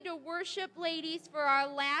worship ladies for our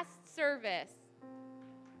last service.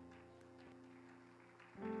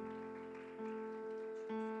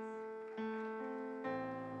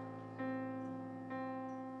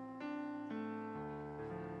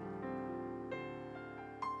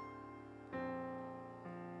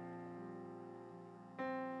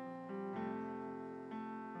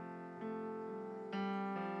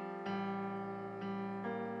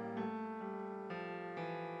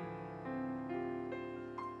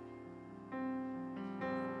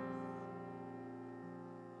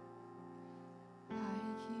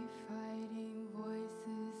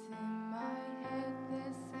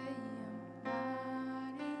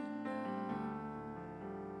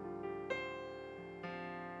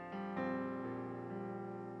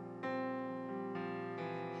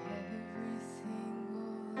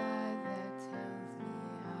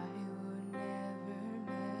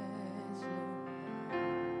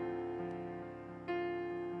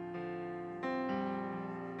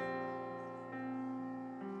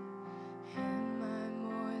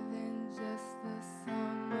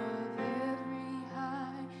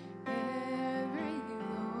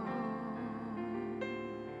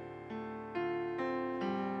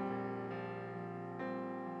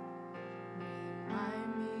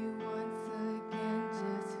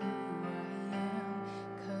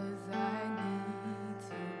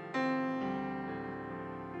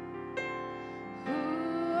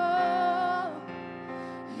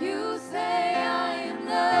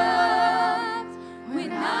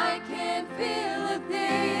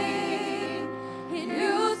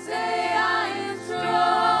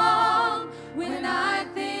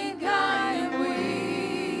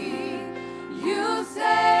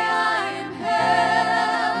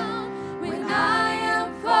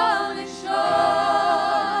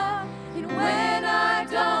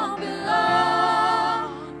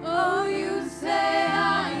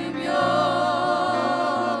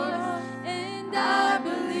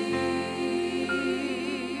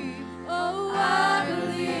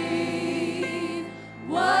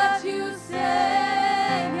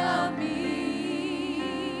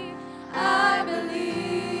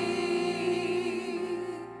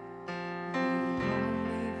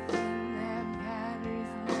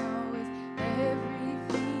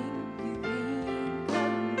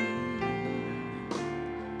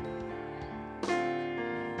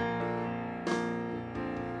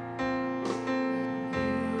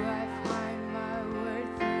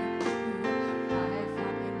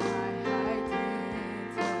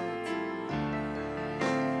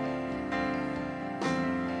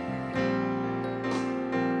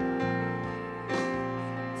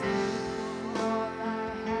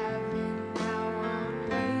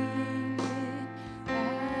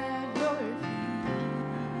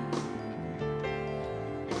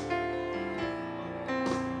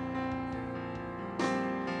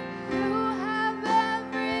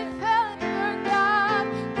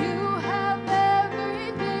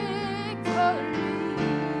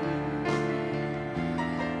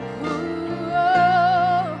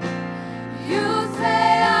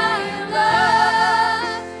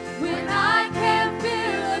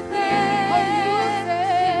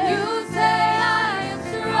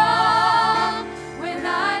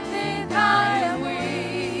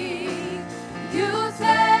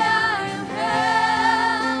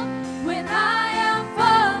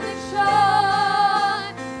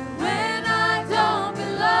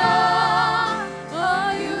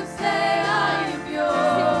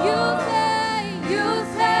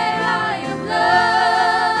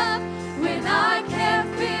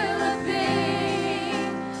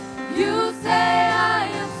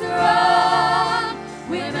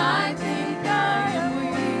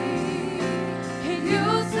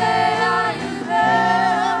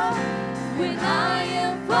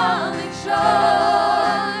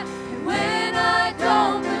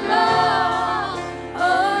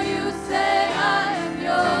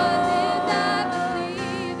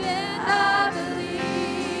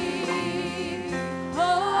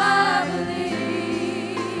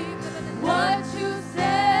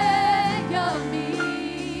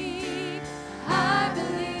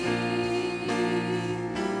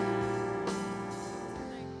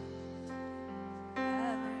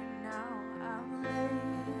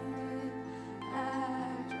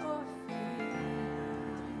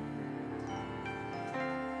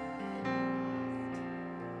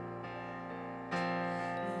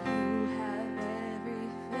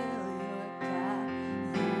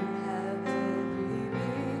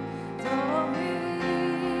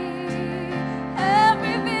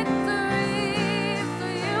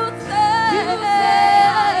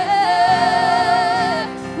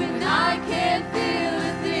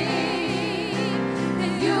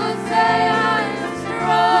 say I am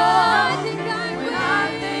strong. When I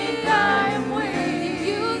think I am weak,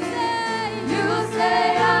 you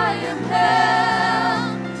say I am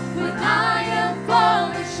held. When I am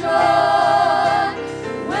falling short,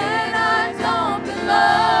 when I don't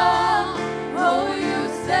belong, oh, you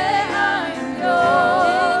say I am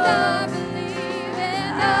yours.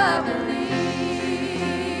 And I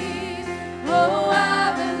believe, oh, I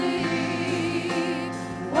believe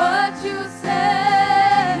what you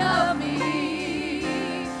said of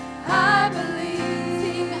me. I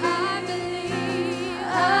believe, I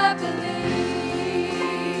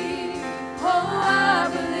believe, oh, I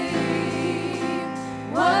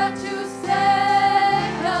believe what you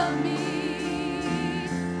said of me.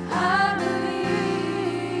 I believe.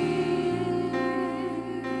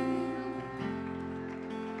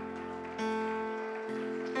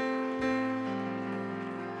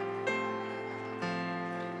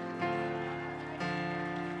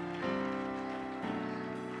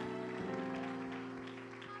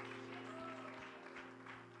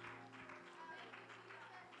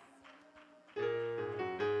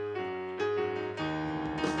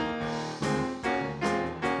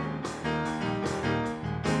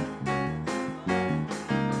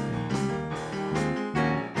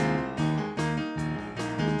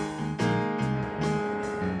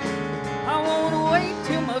 I won't wait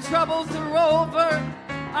till my troubles are over.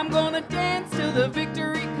 I'm gonna dance till the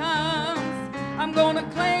victory comes. I'm gonna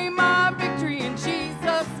claim my victory in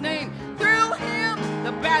Jesus' name. Through him,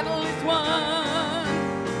 the battle is won.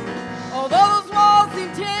 Although those walls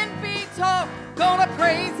seem 10 feet tall, gonna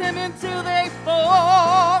praise him until they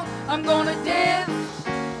fall. I'm gonna dance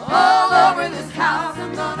all over this house.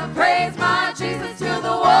 I'm gonna praise my Jesus till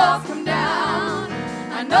the walls come down.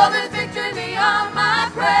 I know there's victory beyond my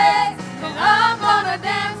praise, and I'm gonna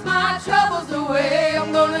dance my troubles away.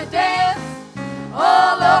 I'm gonna dance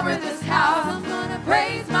all over this house. I'm gonna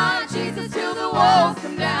praise my Jesus till the walls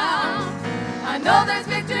come down. I know there's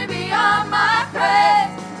victory beyond my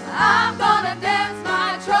praise. I'm gonna dance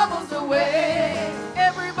my troubles away.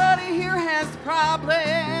 Everybody here has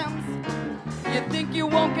problems. You think you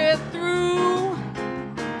won't get through.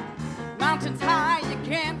 Mountains high, you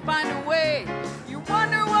can't find a way. You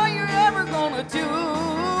wonder what you're ever gonna do.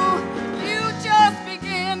 You just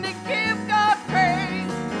begin to give God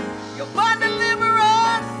praise. You'll find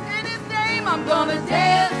deliverance in his name. I'm gonna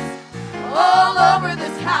dance all over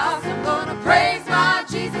this house. I'm gonna praise my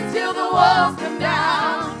Jesus till the walls come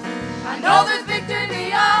down. I know there's victory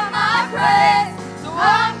beyond my praise, so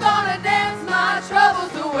I'm gonna dance my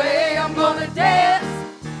troubles away. I'm gonna dance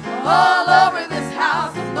all over this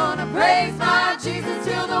house. I'm gonna praise my Jesus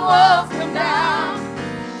till the walls come down.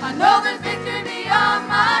 I know there's victory beyond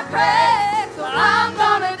my praise, so I'm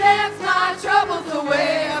gonna dance my troubles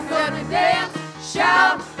away. I'm gonna dance,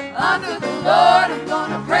 shout unto the Lord. I'm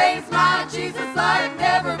gonna praise my Jesus like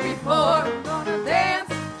never before. I'm gonna dance,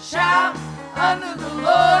 shout unto the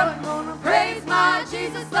Lord. I'm gonna praise my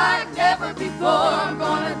Jesus like never before. I'm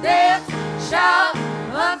gonna dance, shout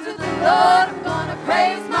unto the Lord. I'm gonna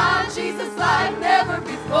praise my Jesus like never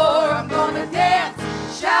before. I'm gonna dance,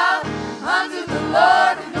 shout unto the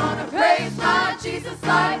Lord. I'm gonna praise my Jesus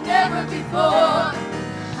like never before.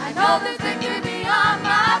 I know there's victory beyond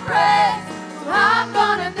my praise, so I'm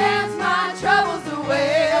gonna dance my troubles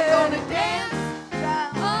away. I'm gonna dance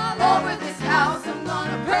all over this house. I'm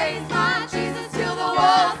gonna praise my Jesus till the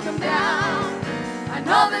walls come down. I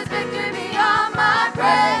know there's victory beyond my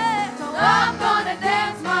praise, so I'm gonna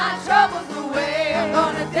dance my troubles away. I'm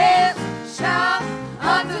gonna dance, shout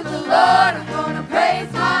unto the Lord. I'm gonna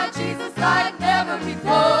praise my Jesus like never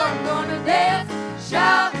before. I'm gonna dance,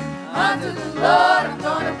 shout unto the Lord. I'm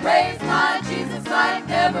gonna praise my Jesus like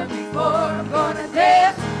never before. I'm gonna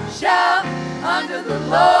dance, shout unto the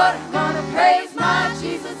Lord. I'm gonna praise my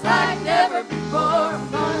Jesus like never before. I'm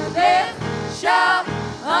gonna dance, shout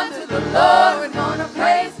unto the Lord. We're gonna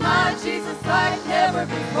praise my Jesus like never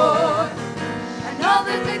before. I know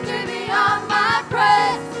there's victory beyond my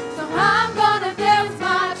praise, so I'm gonna dance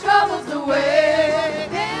my troubles away.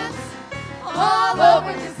 Dance all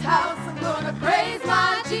over this house. I'm gonna praise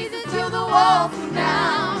my Jesus till the walls come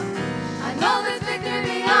down. I know there's victory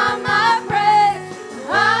beyond my praise,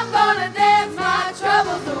 so I'm gonna dance my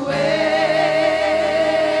troubles away.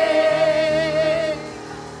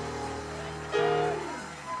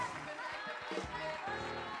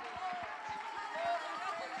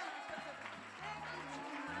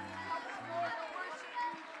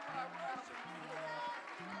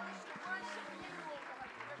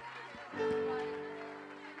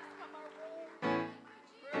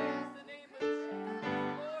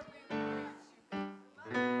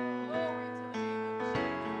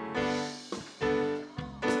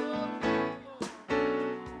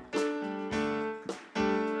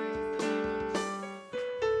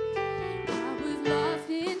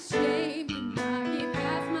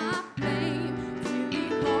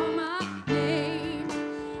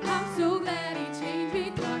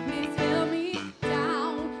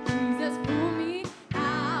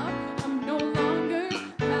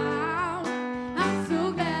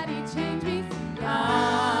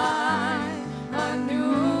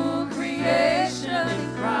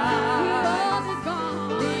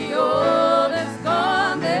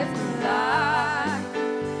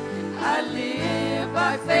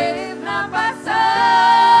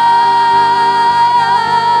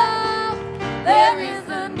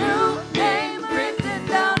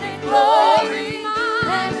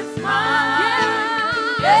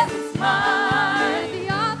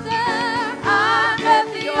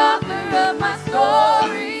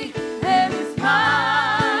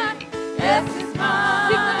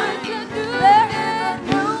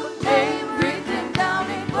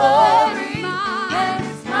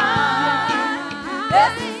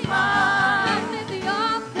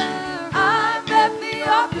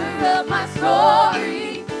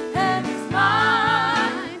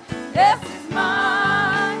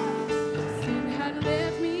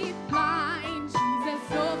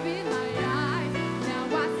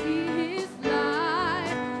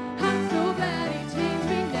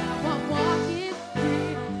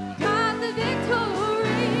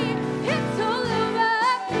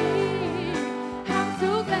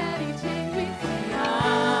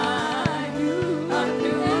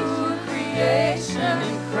 creation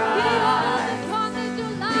and cry.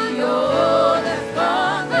 The old has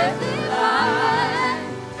gone, there's new life.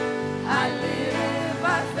 I live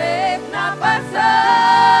by faith, not by sight.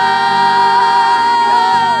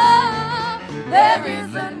 There is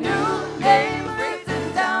a new name written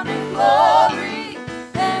down in glory,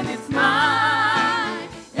 and it's mine.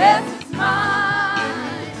 Yes, it's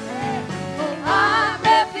mine. Oh, I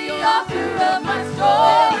met the author of my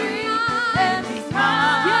story, and he's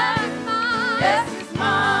mine. Yes, it's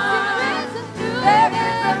mine. There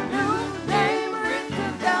is a new name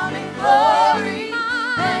written down in glory,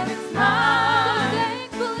 and it's mine.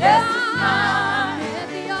 Yes, it's mine.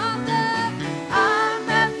 I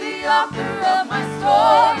met the author of my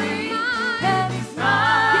story, and he's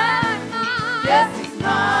mine. Yes, he's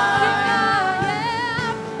mine.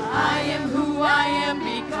 I am who I am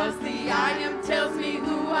because the I am tells me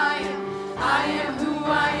who I am. I am who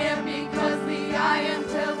I am because the I am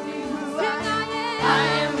tells me who I am. I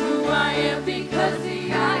am who I am because the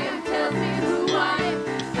I am tells me who I am.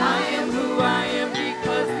 I am who I am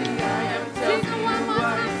because the I am tells me who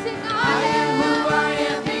I am. I am who I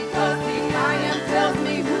am because the I am tells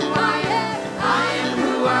me who I am. I am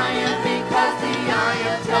who I am because the I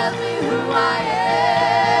am tells me who I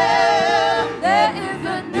am. There is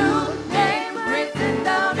a new name written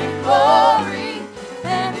down in glory,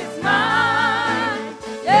 and it's mine.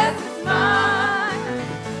 Yes, it's mine.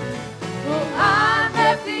 Oh, I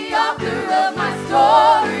met the author of my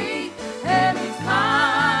story, and it's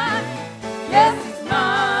mine. Yes, it's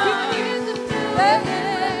mine. There is a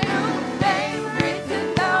new name written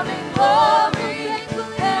down in glory,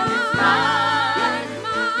 and it's mine.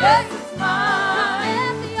 Yes, it's mine.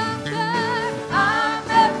 I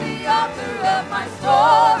met the author of my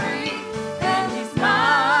story, and he's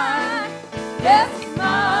mine. Yes, it's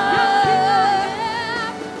mine.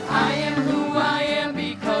 I am who I am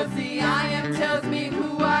because the I am tells me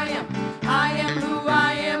who I am. I am who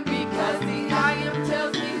I am because the I am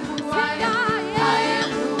tells me who I am. I am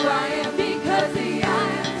who I am because the I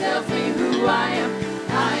am tells me who I am.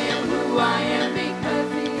 I am who I am because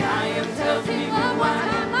the I am tells me who I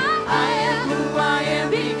am. I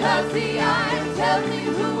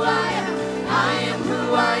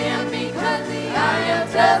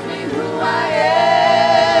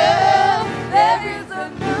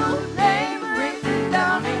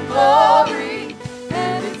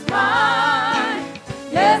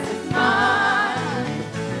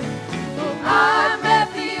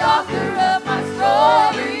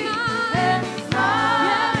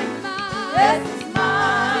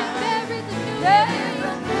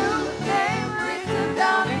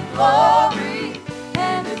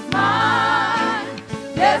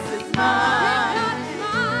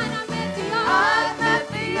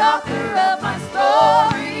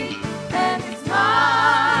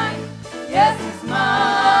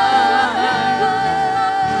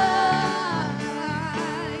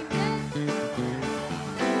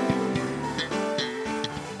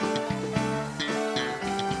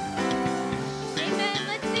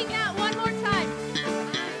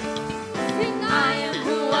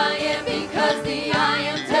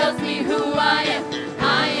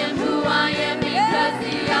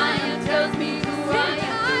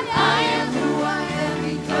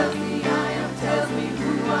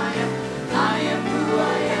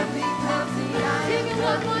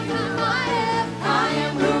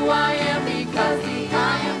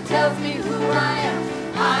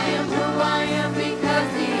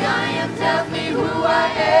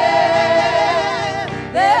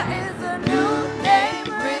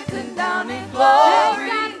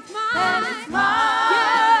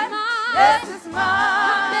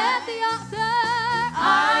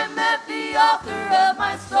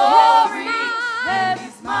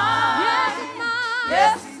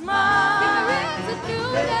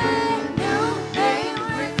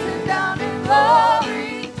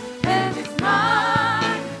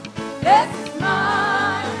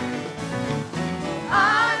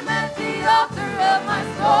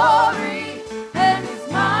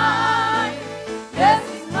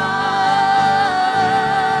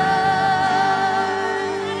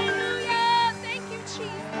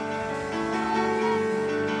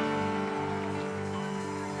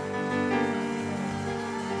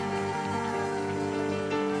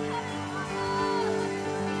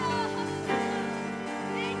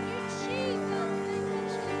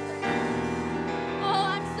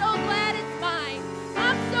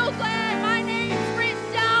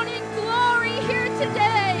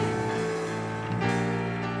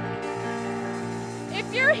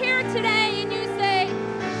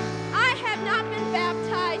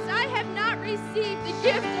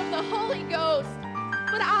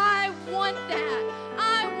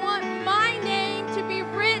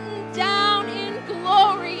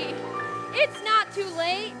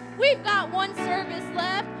we've got one service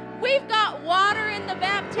left. We've got water in the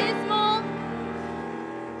baptismal.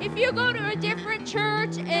 If you go to a different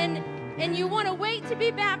church and you want to wait to be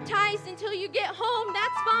baptized until you get home,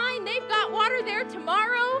 that's fine. They've got water there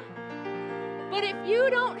tomorrow. But if you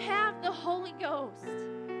don't have the Holy Ghost,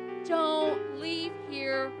 don't leave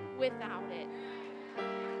here without it.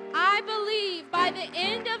 I believe by the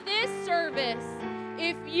end of this service,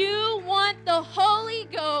 if you want the Holy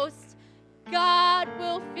Ghost, God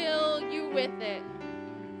will fill you with it.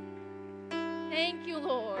 Thank you,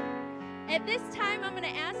 Lord. At this time, I'm going to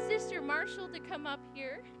ask Sister Marshall to come up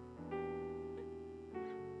here.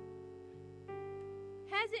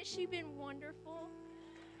 Hasn't she been wonderful?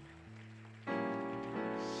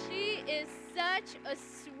 She is such a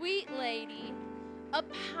sweet lady, a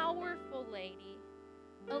powerful lady,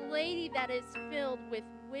 a lady that is filled with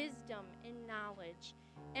wisdom and knowledge.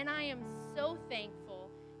 And I am so thankful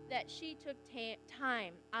that she took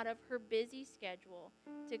time out of her busy schedule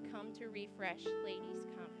to come to Refresh Ladies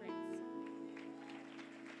Conference.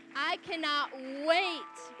 I cannot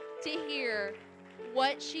wait to hear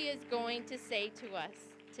what she is going to say to us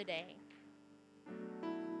today.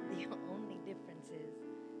 The only difference is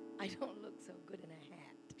I don't look so good in a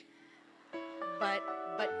hat.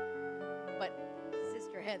 But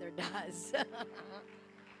Sister Heather does.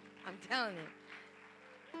 I'm telling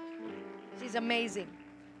you. She's amazing.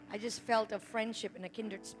 I just felt a friendship and a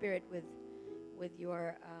kindred spirit with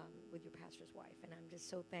your pastor's wife, and I'm just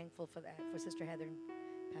so thankful for that, for Sister Heather and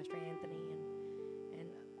Pastor Anthony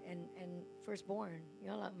and firstborn.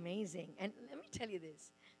 Y'all are amazing. And let me tell you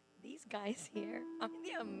this. These guys here, I mean,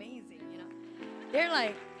 they're amazing, you know. They're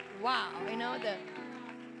like, wow, you know,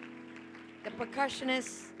 the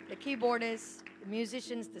percussionists, the keyboardists, the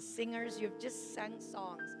musicians, the singers. You've just sang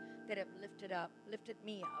songs that have lifted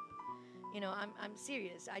me up. You know, I'm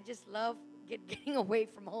serious. I just love getting away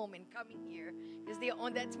from home and coming here because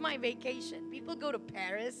that's my vacation. People go to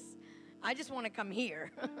Paris. I just want to come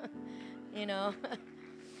here. You know,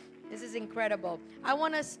 this is incredible. I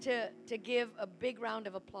want us to give a big round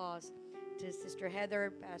of applause to Sister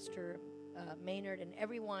Heather, Pastor Maynard, and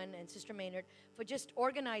everyone, and Sister Maynard for just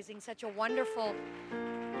organizing such a wonderful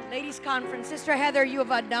ladies' conference. Sister Heather, you have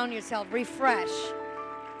outdone yourself. Refresh.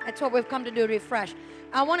 That's what we've come to do, refresh.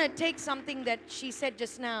 I want to take something that she said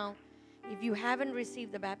just now. If you haven't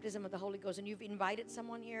received the baptism of the Holy Ghost and you've invited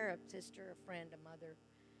someone here, a sister, a friend, a mother,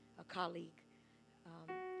 a colleague,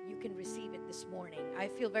 you can receive it this morning. I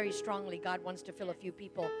feel very strongly God wants to fill a few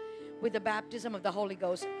people with the baptism of the Holy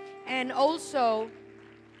Ghost. And also,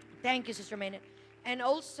 thank you, Sister Maynard. And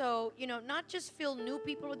also, you know, not just fill new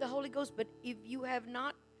people with the Holy Ghost, but if you have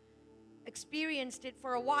not experienced it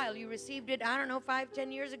for a while, you received it,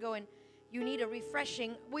 5-10 years ago, and you need a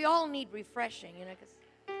refreshing. We all need refreshing, you know,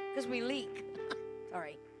 because we leak.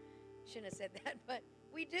 Sorry, shouldn't have said that, but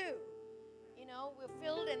we do. You know, we're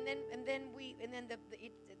filled, and then the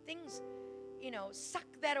things, you know, suck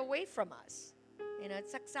that away from us. You know, it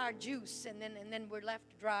sucks our juice, and then we're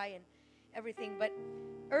left dry and everything. But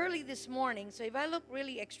early this morning, so if I look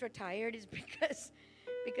really extra tired, it's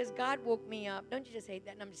because God woke me up. Don't you just hate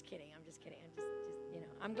that? No, I'm just kidding. I'm just you know,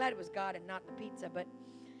 I'm glad it was God and not the pizza. But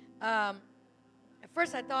at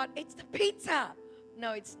first I thought it's the pizza.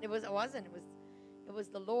 No, it wasn't. It was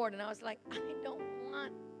the Lord, and I was like, I don't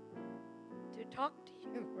want to talk to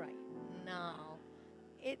you right now.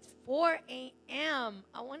 It's 4 a.m.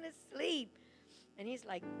 I want to sleep. And he's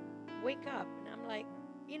like, wake up. And I'm like,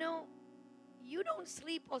 you know, you don't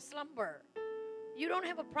sleep or slumber. You don't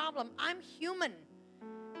have a problem. I'm human.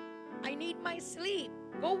 I need my sleep.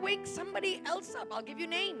 Go wake somebody else up. I'll give you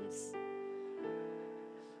names.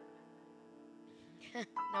 No,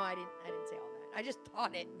 I didn't say all that. I just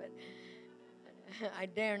thought it, but I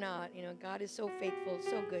dare not. You know, God is so faithful,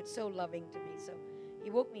 so good, so loving to me. So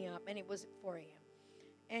he woke me up, and it was 4 a.m.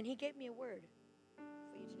 And he gave me a word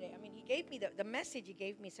for you today. I mean, he gave me the message he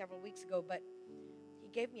gave me several weeks ago, but he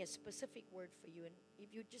gave me a specific word for you. And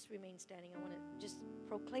if you just remain standing, I want to just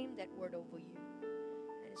proclaim that word over you.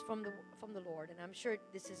 And it's from the Lord. And I'm sure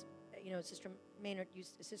this is, you know, Sister Maynard,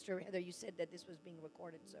 Sister Heather, you said that this was being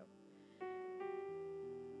recorded, so.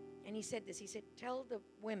 And he said this. He said, tell the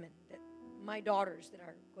women that my daughters that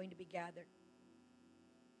are going to be gathered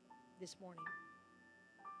this morning.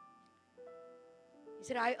 He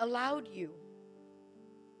said, I allowed you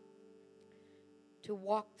to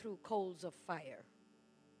walk through coals of fire.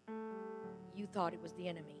 You thought it was the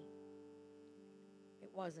enemy. It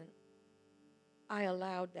wasn't. I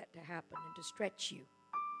allowed that to happen and to stretch you.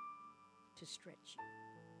 To stretch you.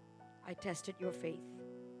 I tested your faith.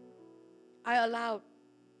 I allowed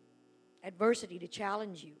adversity to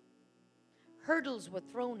challenge you. Hurdles were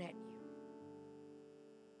thrown at you.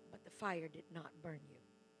 fire did not burn you.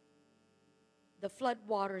 The flood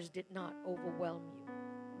waters did not overwhelm you.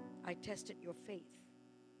 I tested your faith,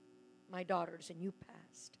 my daughters, and you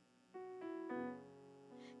passed.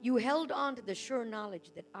 You held on to the sure knowledge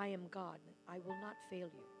that I am God, and I will not fail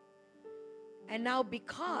you. And now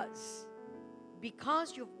because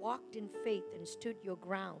you've walked in faith and stood your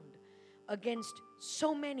ground against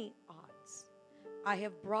so many odds, I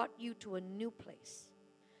have brought you to a new place.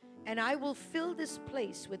 And I will fill this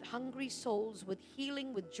place with hungry souls, with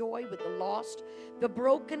healing, with joy, with the lost, the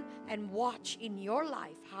broken, and watch in your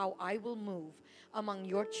life how I will move among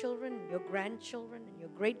your children, your grandchildren, and your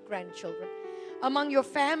great-grandchildren, among your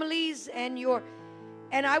families and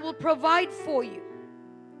I will provide for you.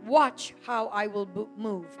 Watch how I will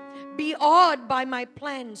move. Be awed by my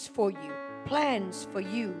plans for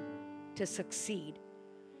you to succeed.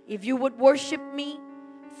 If you would worship me,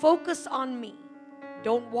 focus on me.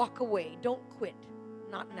 Don't walk away. Don't quit.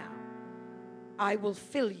 Not now. I will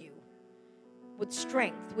fill you with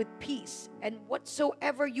strength, with peace, and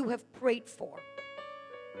whatsoever you have prayed for,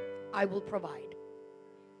 I will provide.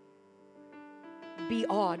 Be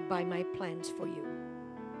awed by my plans for you.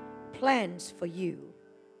 Plans for you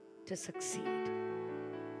to succeed.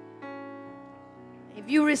 If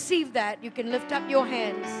you receive that, you can lift up your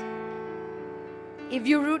hands. If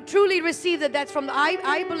you truly receive that, that's from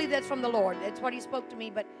I believe that's from the Lord. That's what He spoke to me.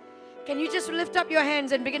 But can you just lift up your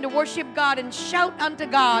hands and begin to worship God and shout unto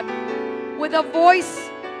God with a voice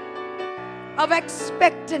of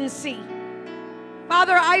expectancy?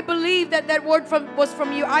 Father, I believe that word was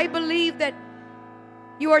from you. I believe that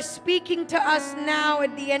you are speaking to us now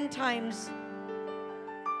at the end times,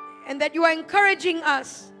 and that you are encouraging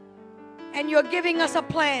us, and you're giving us a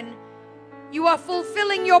plan. You are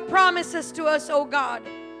fulfilling your promises to us, oh God.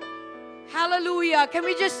 Hallelujah. Can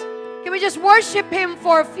we just worship Him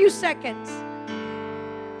for a few seconds?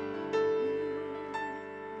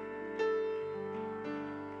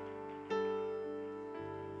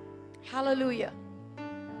 Hallelujah.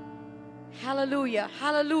 Hallelujah.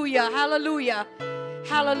 Hallelujah. Hallelujah.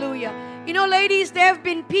 Hallelujah. You know, ladies, there have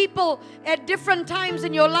been people at different times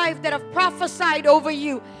in your life that have prophesied over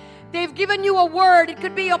you. They've given you a word. It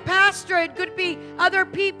could be a pastor. It could be other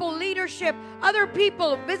people, leadership, other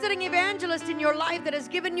people, visiting evangelist in your life that has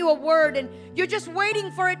given you a word, and you're just waiting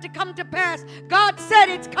for it to come to pass. God said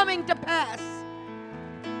it's coming to pass.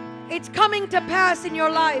 It's coming to pass in your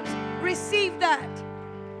lives. Receive that.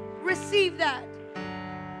 Receive that.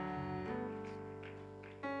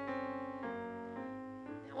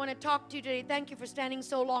 I want to talk to you today. Thank you for standing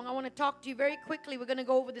so long. I want to talk to you very quickly. We're going to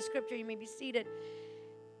go over the scripture. You may be seated.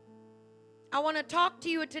 I want to talk to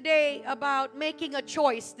you today about making a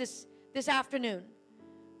choice this afternoon.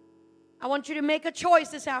 I want you to make a choice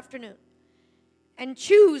this afternoon and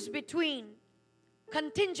choose between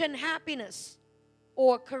contingent happiness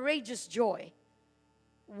or courageous joy.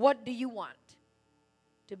 What do you want?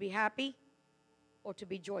 To be happy or to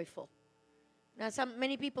be joyful? Now,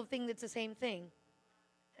 many people think it's the same thing,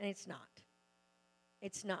 and it's not.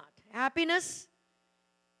 It's not. Happiness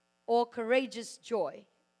or courageous joy.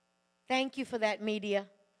 Thank you for that, media.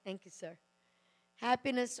 Thank you, sir.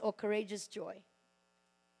 Happiness or courageous joy.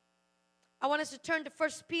 I want us to turn to 1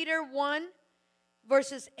 Peter 1,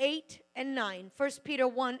 verses 8 and 9. 1 Peter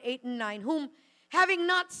 1, 8 and 9. Whom, having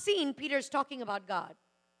not seen, Peter's talking about God.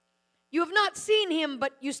 You have not seen Him,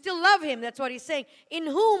 but you still love Him. That's what he's saying. In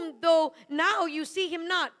whom, though now you see Him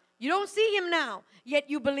not. You don't see Him now, yet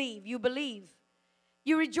you believe. You believe.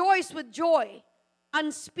 You rejoice with joy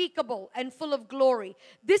unspeakable and full of glory.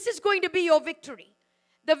 This is going to be your victory.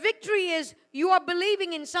 The victory is you are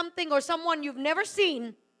believing in something or someone you've never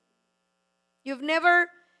seen. You've never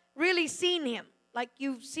really seen Him, like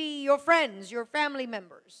you see your friends, your family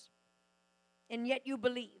members. And yet you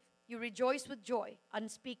believe. You rejoice with joy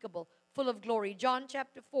unspeakable, full of glory. John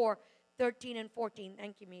chapter 4, 13 and 14.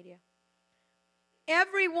 Thank you, media.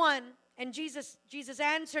 Everyone, and Jesus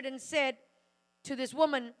answered and said to this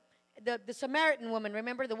woman, the Samaritan woman,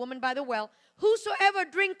 remember the woman by the well, whosoever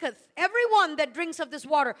drinketh, everyone that drinks of this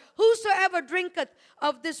water, whosoever drinketh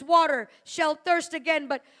of this water shall thirst again,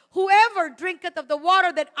 but whoever drinketh of the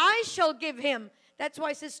water that I shall give him. That's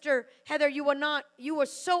why, Sister Heather, you were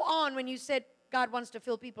so on when you said God wants to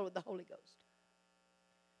fill people with the Holy Ghost.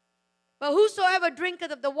 But whosoever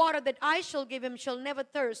drinketh of the water that I shall give him shall never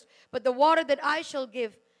thirst, but the water that I shall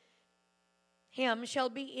give him shall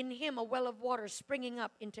be in him a well of water springing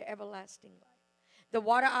up into everlasting life. The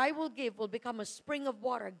water I will give will become a spring of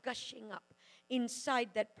water gushing up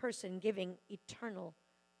inside that person, giving eternal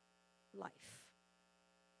life.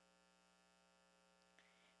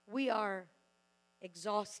 We are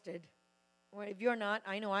exhausted Well, if you're not,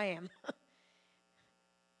 I know I am.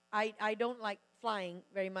 I don't like flying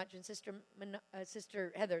very much, and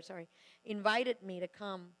Sister Heather, invited me to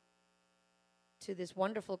come to this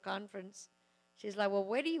wonderful conference. She's like, well,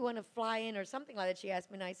 where do you want to fly in or something like that? She asked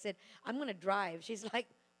me, and I said, I'm going to drive. She's like,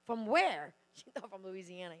 from where? She thought from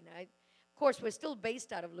Louisiana. Of course, we're still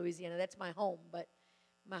based out of Louisiana. That's my home, but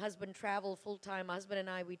my husband traveled full-time. My husband and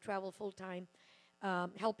I, we travel full-time,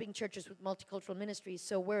 helping churches with multicultural ministries.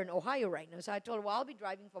 So we're in Ohio right now. So I told her, well, I'll be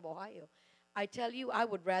driving from Ohio. I tell you, I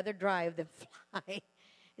would rather drive than fly.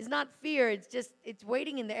 It's not fear. It's just, it's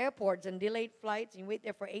waiting in the airports and delayed flights. And you wait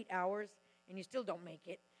there for 8 hours, and you still don't make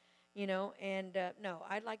it, you know. And no,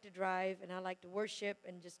 I'd like to drive, and I like to worship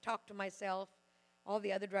and just talk to myself. All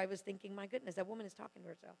the other drivers thinking, my goodness, that woman is talking to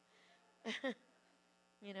herself.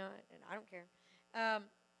 You know, and I don't care.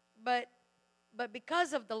 But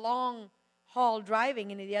because of the long haul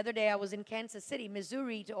driving, and the other day I was in Kansas City,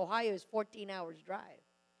 Missouri to Ohio is 14 hours drive.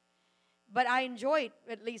 But I enjoyed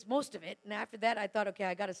at least most of it. And after that, I thought, okay,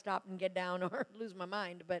 I got to stop and get down or lose my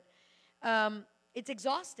mind. But it's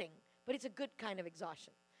exhausting, but it's a good kind of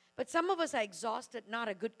exhaustion. But some of us are exhausted, not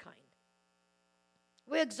a good kind.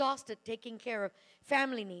 We're exhausted taking care of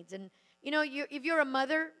family needs. And, you know, if you're a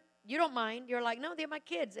mother, you don't mind. You're like, no, they're my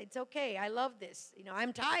kids. It's okay. I love this. You know,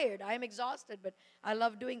 I'm tired. I'm exhausted, but I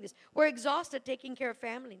love doing this. We're exhausted taking care of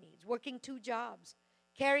family needs, working 2 jobs,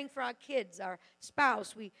 caring for our kids, our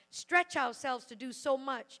spouse. We stretch ourselves to do so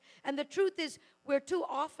much. And the truth is, we're too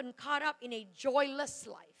often caught up in a joyless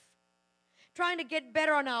life, trying to get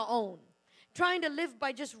better on our own, trying to live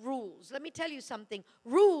by just rules. Let me tell you something.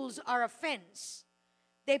 Rules are a fence.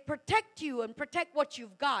 They protect you and protect what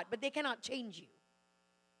you've got, but they cannot change you.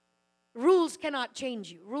 Rules cannot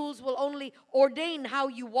change you. Rules will only ordain how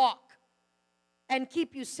you walk and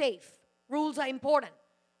keep you safe. Rules are important.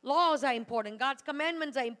 Laws are important. God's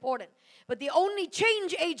commandments are important. But the only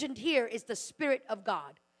change agent here is the Spirit of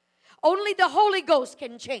God. Only the Holy Ghost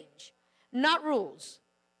can change, not rules.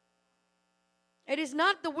 It is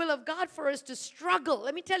not the will of God for us to struggle.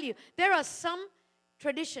 Let me tell you, there are some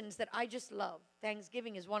traditions that I just love.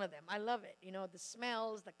 Thanksgiving is one of them. I love it. You know, the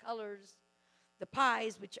smells, the colors, the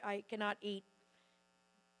pies, which I cannot eat,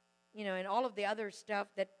 you know, and all of the other stuff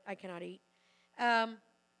that I cannot eat.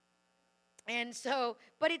 And so,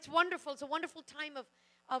 but it's wonderful. It's a wonderful time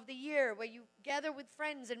of the year where you gather with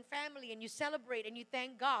friends and family and you celebrate and you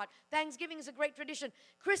thank God. Thanksgiving is a great tradition.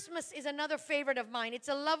 Christmas is another favorite of mine. It's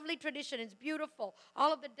a lovely tradition. It's beautiful.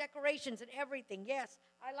 All of the decorations and everything. Yes,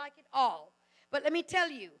 I like it all. But let me tell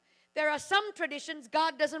you, there are some traditions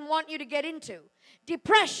God doesn't want you to get into.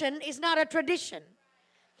 Depression is not a tradition.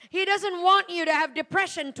 He doesn't want you to have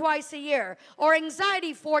depression twice a year or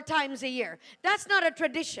anxiety 4 times a year. That's not a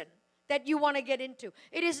tradition that you want to get into.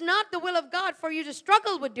 It is not the will of God for you to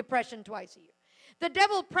struggle with depression twice a year. The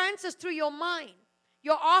devil prances through your mind,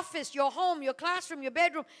 your office, your home, your classroom, your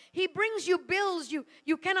bedroom. He brings you bills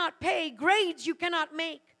you cannot pay, grades you cannot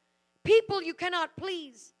make, people you cannot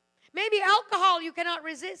please, maybe alcohol you cannot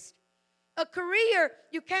resist, a career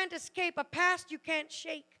you can't escape, a past you can't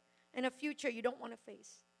shake, and a future you don't want to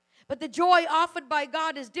face. But the joy offered by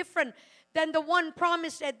God is different than the one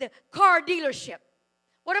promised at the car dealership.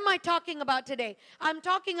 What am I talking about today? I'm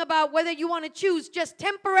talking about whether you want to choose just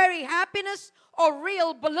temporary happiness or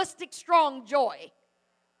real ballistic strong joy.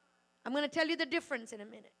 I'm going to tell you the difference in a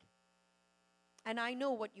minute. And I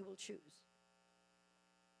know what you will choose.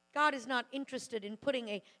 God is not interested in putting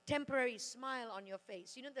a temporary smile on your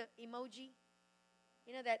face. You know the emoji?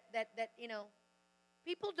 You know that you know,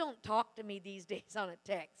 people don't talk to me these days on a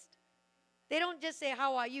text. They don't just say,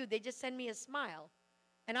 how are you? They just send me a smile.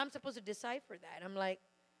 And I'm supposed to decipher that. I'm like,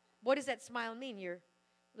 what does that smile mean? You're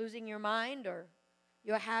losing your mind, or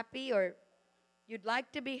you're happy, or you'd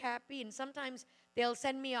like to be happy? And sometimes they'll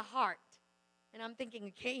send me a heart. And I'm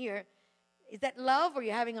thinking, okay, is that love, or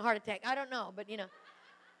you're having a heart attack? I don't know, but you know.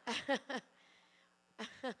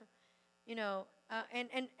 You know,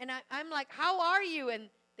 I'm like, how are you? And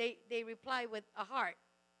they reply with a heart.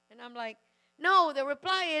 And I'm like, no, the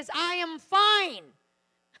reply is, I am fine.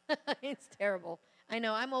 It's terrible. I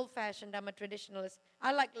know, I'm old-fashioned. I'm a traditionalist.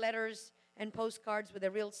 I like letters and postcards with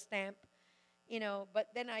a real stamp, you know, but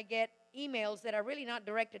then I get emails that are really not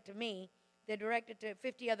directed to me. They're directed to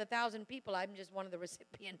 50,000 people. I'm just one of the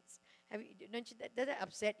recipients. Does that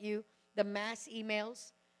upset you, the mass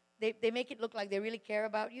emails? They make it look like they really care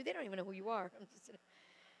about you. They don't even know who you are. I'm just,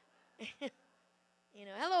 you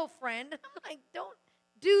know, hello, friend. I'm like, don't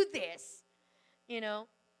do this, you know.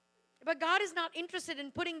 But God is not interested in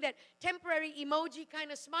putting that temporary emoji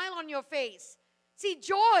kind of smile on your face. See,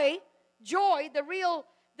 joy,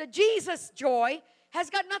 the Jesus joy, has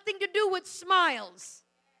got nothing to do with smiles.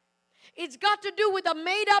 It's got to do with a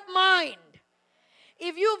made-up mind.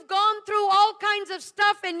 If you've gone through all kinds of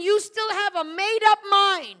stuff and you still have a made-up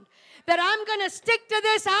mind that I'm going to stick to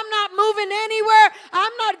this, I'm not moving anywhere,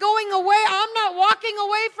 I'm not going away, I'm not walking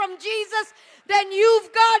away from Jesus, then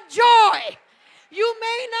you've got joy. You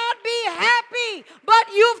may not be happy, but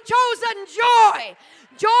you've chosen joy.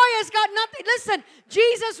 Joy has got nothing. Listen,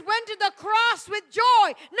 Jesus went to the cross with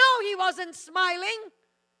joy. No, he wasn't smiling.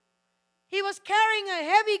 He was carrying a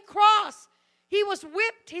heavy cross. He was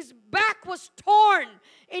whipped. His back was torn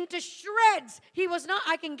into shreds. He was not,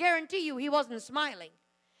 I can guarantee you, he wasn't smiling.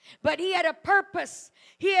 But he had a purpose.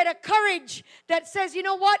 He had a courage that says, you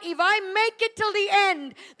know what? If I make it till the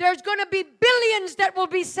end, there's going to be billions that will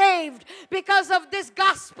be saved because of this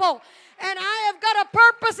gospel. And I have got a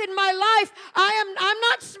purpose in my life. I'm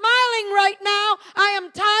not smiling right now. I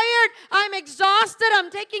am tired. I'm exhausted.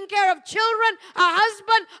 I'm taking care of children, a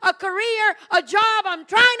husband, a career, a job. I'm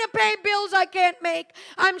trying to pay bills I can't make.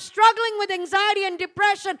 I'm struggling with anxiety and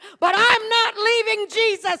depression, but I'm not leaving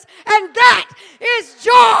Jesus. And that is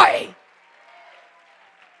joy.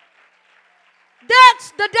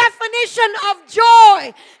 That's the definition of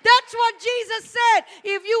joy. That's what Jesus said.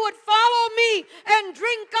 If you would follow me and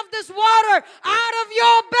drink of this water, out of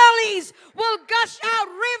your bellies will gush out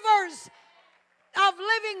rivers of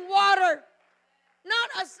living water.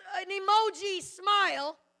 Not an emoji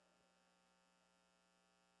smile.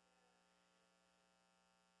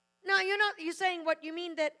 Now, you're saying what you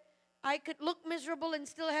mean, that I could look miserable and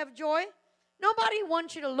still have joy? Nobody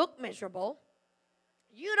wants you to look miserable.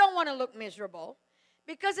 You don't want to look miserable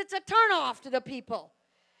because it's a turnoff to the people.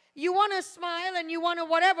 You want to smile and you want to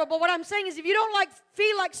whatever, but what I'm saying is if you don't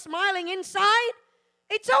feel like smiling inside,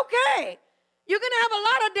 it's okay. You're going to have a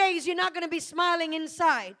lot of days you're not going to be smiling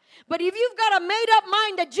inside. But if you've got a made-up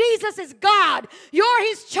mind that Jesus is God, you're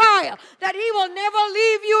his child, that he will never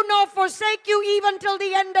leave you nor forsake you even till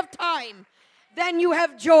the end of time, then you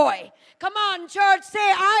have joy. Come on, church, say,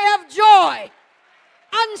 I have joy.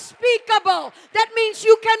 Unspeakable. That means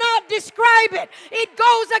you cannot describe it. It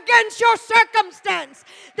goes against your circumstance.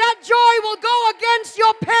 That joy will go against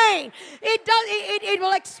your pain. It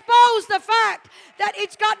will expose the fact that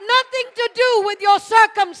it's got nothing to do with your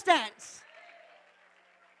circumstance.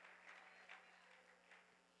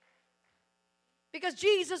 Because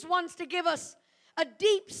Jesus wants to give us a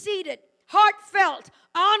deep-seated, heartfelt,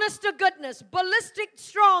 honest to goodness, ballistic,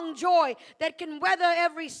 strong joy that can weather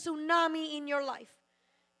every tsunami in your life.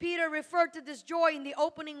 Peter referred to this joy in the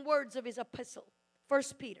opening words of his epistle, 1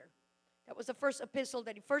 Peter. That was the first epistle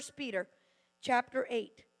that 1 Peter chapter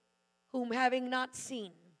 8, whom having not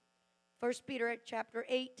seen. 1 Peter chapter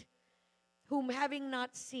 8, whom having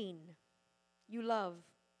not seen, you love.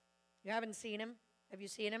 You haven't seen him? Have you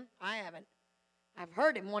seen him? I haven't. I've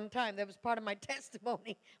heard him one time. That was part of my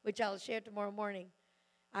testimony, which I'll share tomorrow morning.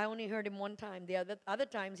 I only heard him one time. The other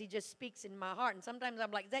times he just speaks in my heart. And sometimes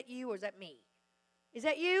I'm like, is that you or is that me? Is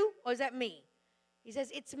that you or is that me? He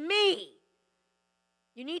says, it's me.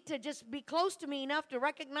 You need to just be close to me enough to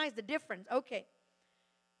recognize the difference. Okay.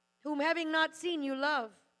 Whom having not seen you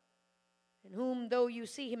love, and whom though you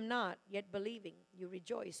see him not, yet believing, you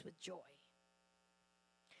rejoice with joy.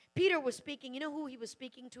 Peter was speaking. You know who he was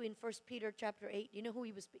speaking to in 1 Peter chapter 8? You know who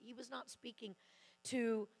he was? He was not speaking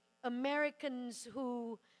to Americans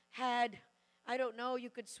who had, I don't know, you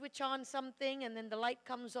could switch on something and then the light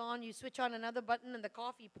comes on. You switch on another button and the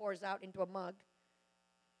coffee pours out into a mug.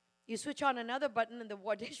 You switch on another button and the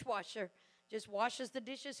dishwasher just washes the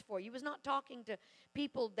dishes for you. He was not talking to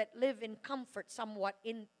people that live in comfort somewhat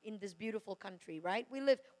in this beautiful country, right?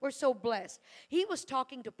 We're so blessed. He was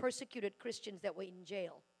talking to persecuted Christians that were in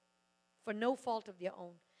jail for no fault of their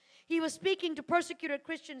own. He was speaking to persecuted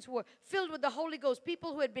Christians who were filled with the Holy Ghost,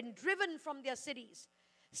 people who had been driven from their cities,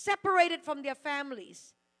 separated from their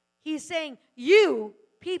families. He's saying, you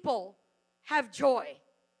people have joy.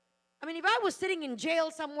 I mean, if I was sitting in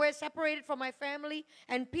jail somewhere, separated from my family,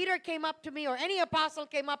 and Peter came up to me, or any apostle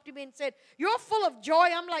came up to me and said, you're full of joy,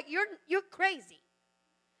 I'm like, you're crazy.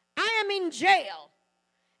 I am in jail.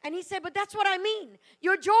 And he said, but that's what I mean.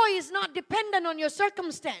 Your joy is not dependent on your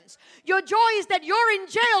circumstance. Your joy is that you're in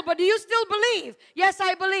jail, but do you still believe? Yes,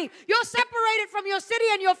 I believe. You're separated from your city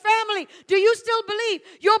and your family. Do you still believe?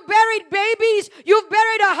 You've buried babies. You've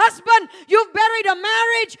buried a husband. You've buried a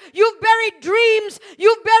marriage. You've buried dreams.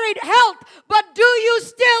 You've buried health. But do you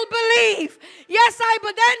still believe? Yes,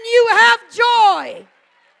 but then you have joy.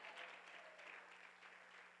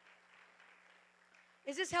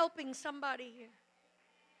 Is this helping somebody here?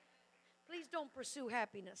 Please don't pursue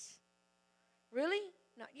happiness. Really?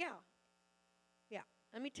 No, yeah.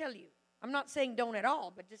 Let me tell you. I'm not saying don't at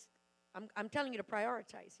all, but just I'm telling you to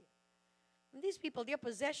prioritize here. And these people, their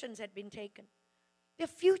possessions had been taken. Their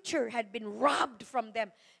future had been robbed from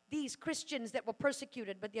them. These Christians that were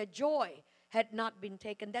persecuted, but their joy had not been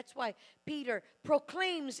taken. That's why Peter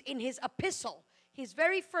proclaims in his epistle, his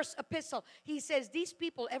very first epistle, he says, these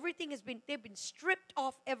people, they've been stripped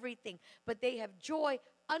off everything, but they have joy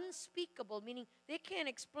unspeakable, meaning they can't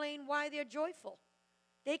explain why they're joyful.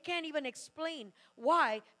 They can't even explain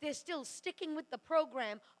why they're still sticking with the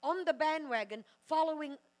program, on the bandwagon,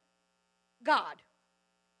 following God,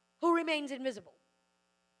 who remains invisible.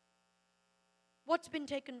 What's been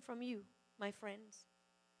taken from you, my friends?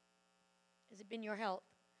 Has it been your health?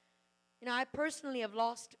 You know, I personally have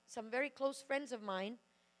lost some very close friends of mine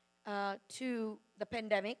to the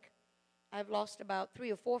pandemic. I've lost about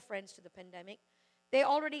 3 or 4 friends to the pandemic. They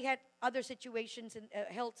already had other situations and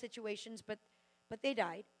health situations, but they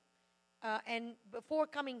died. And before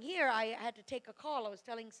coming here, I had to take a call. I was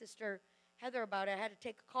telling Sister Heather about it. I had to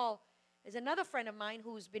take a call. There's another friend of mine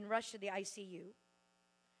who's been rushed to the ICU.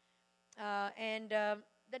 And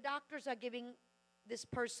the doctors are giving this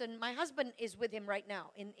person, my husband is with him right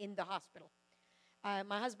now in the hospital.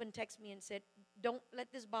 My husband texted me and said, don't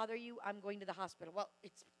let this bother you. I'm going to the hospital. Well,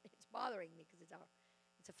 it's bothering me because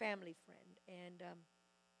it's a family friend and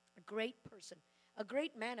a great person, a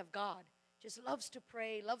great man of God. Just loves to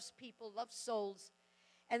pray, loves people, loves souls.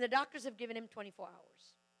 And the doctors have given him 24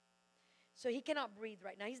 hours. So he cannot breathe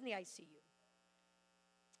right now. He's in the ICU.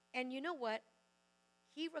 And you know what?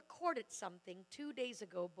 He recorded something 2 days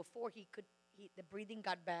ago before the breathing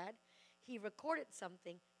got bad. He recorded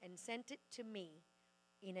something and sent it to me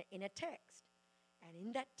in a text. And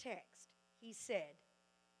in that text, he said,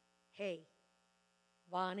 hey,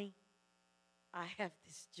 Vani, I have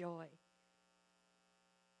this joy.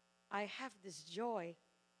 I have this joy.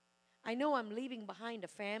 I know I'm leaving behind a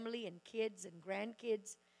family and kids and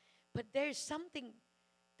grandkids, but there's something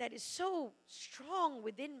that is so strong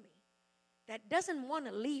within me that doesn't want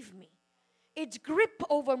to leave me. Its grip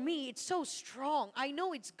over me, it's so strong. I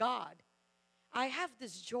know it's God. I have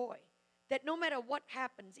this joy that no matter what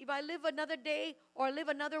happens, if I live another day or live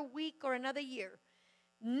another week or another year,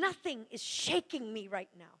 nothing is shaking me right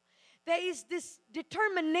now. There is this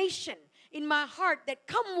determination in my heart that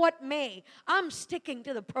come what may, I'm sticking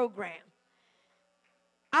to the program.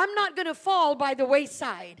 I'm not going to fall by the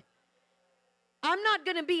wayside. I'm not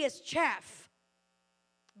going to be as chaff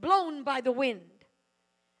blown by the wind.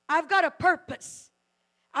 I've got a purpose.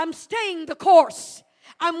 I'm staying the course.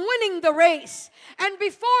 I'm winning the race. And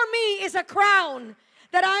before me is a crown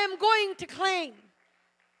that I am going to claim.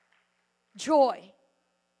 Joy.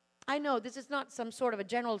 I know this is not some sort of a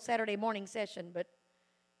general Saturday morning session, but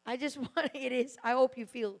I just want it is. I hope you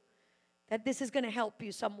feel that this is going to help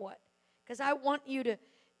you somewhat. Because I want you to,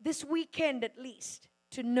 this weekend at least,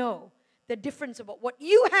 to know the difference about what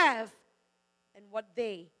you have and what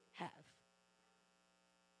they have.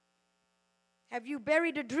 Have you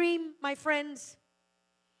buried a dream, my friends?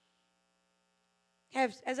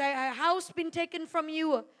 Has a house been taken from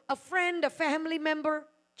you, a friend, a family member,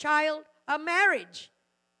 child, a marriage?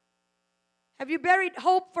 Have you buried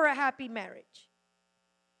hope for a happy marriage?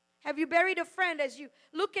 Have you buried a friend? As you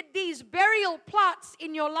look at these burial plots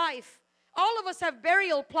in your life, all of us have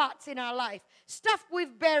burial plots in our life. Stuff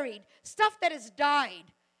we've buried, stuff that has died.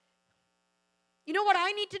 You know what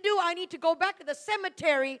I need to do? I need to go back to the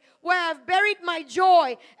cemetery where I've buried my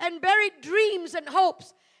joy and buried dreams and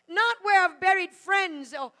hopes. Not where I've buried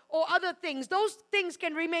friends or other things. Those things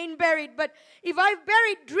can remain buried. But if I've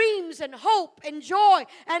buried dreams and hope and joy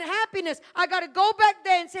and happiness, I got to go back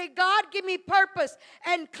there and say, God, give me purpose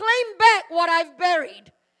and claim back what I've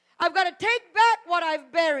buried. I've got to take back what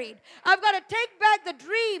I've buried. I've got to take back the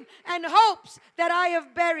dream and hopes that I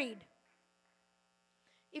have buried.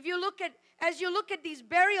 As you look at these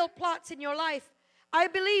burial plots in your life, I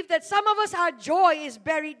believe that some of us, our joy is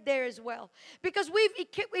buried there as well. Because we've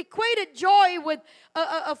equated joy with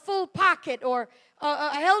a full pocket or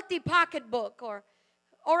a healthy pocketbook or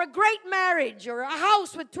a great marriage or a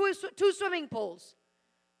house with two swimming pools.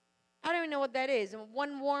 I don't even know what that is.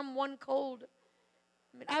 One warm, one cold.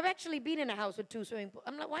 I mean, I've actually been in a house with 2 swimming pools.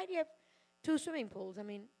 I'm like, why do you have 2 swimming pools? I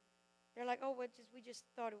mean, they're like, oh, we just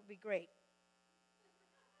thought it would be great.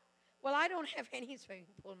 Well, I don't have any swimming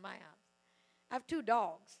pool in my house. I have 2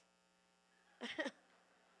 dogs,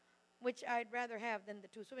 which I'd rather have than the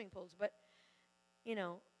 2 swimming pools. But, you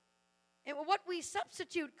know, and what we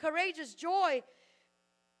substitute, courageous joy,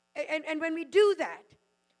 and when we do that,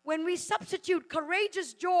 when we substitute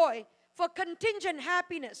courageous joy for contingent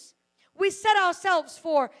happiness, We set ourselves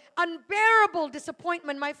for unbearable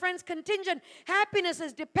disappointment. My friends, contingent happiness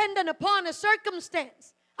is dependent upon a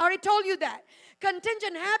circumstance. I already told you that.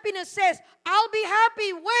 Contingent happiness says, I'll be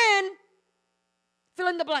happy when, fill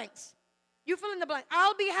in the blanks. You fill in the blank.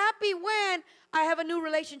 I'll be happy when I have a new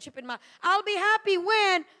relationship in my. I'll be happy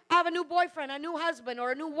when I have a new boyfriend, a new husband,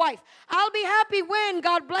 or a new wife. I'll be happy when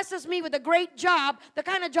God blesses me with a great job, the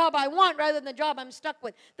kind of job I want rather than the job I'm stuck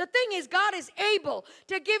with. The thing is, God is able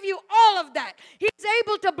to give you all of that. He's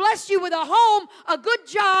able to bless you with a home, a good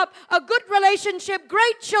job, a good relationship,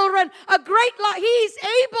 great children, a great life. He's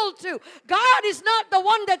able to. God is not the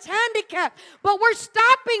one that's handicapped, but we're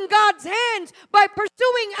stopping God's hands by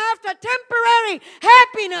pursuing after temporary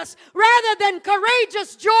happiness rather than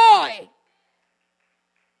courageous joy.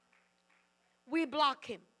 We block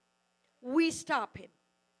him. We stop him.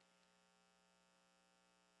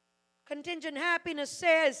 Contingent happiness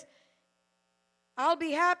says, I'll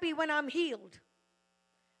be happy when I'm healed.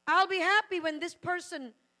 I'll be happy when this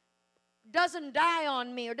person doesn't die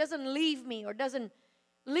on me or doesn't leave me or doesn't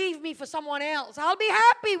leave me for someone else. I'll be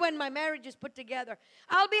happy when my marriage is put together.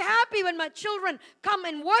 I'll be happy when my children come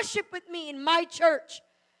and worship with me in my church.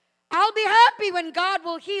 I'll be happy when God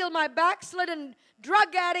will heal my backslidden,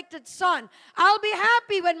 drug addicted son. I'll be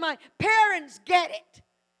happy when my parents get it.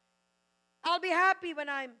 I'll be happy when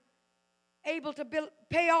I'm able to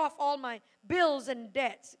pay off all my bills and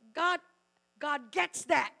debts. God gets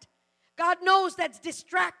that. God knows that's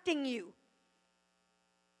distracting you.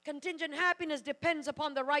 Contingent happiness depends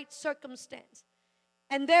upon the right circumstance.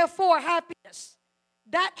 And therefore, happiness,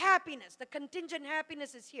 that happiness, the contingent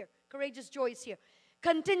happiness is here. Courageous joy is here.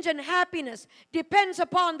 Contingent happiness depends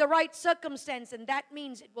upon the right circumstance, and that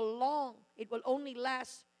means it will only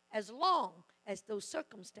last as long as those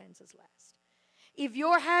circumstances last. If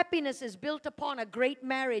your happiness is built upon a great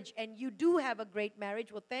marriage, and you do have a great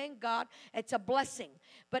marriage, well, thank God, it's a blessing.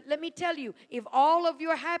 But let me tell you, if all of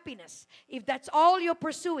your happiness, if that's all you're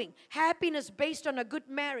pursuing, happiness based on a good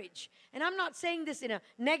marriage, and I'm not saying this in a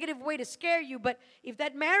negative way to scare you, but if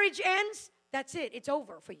that marriage ends, that's it. It's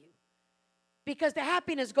over for you. Because the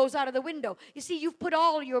happiness goes out of the window. You see, you've put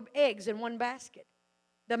all your eggs in one basket.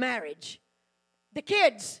 The marriage. The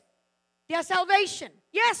kids. Their salvation.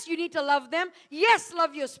 Yes, you need to love them. Yes,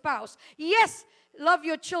 love your spouse. Yes, love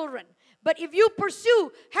your children. But if you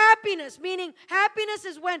pursue happiness, meaning happiness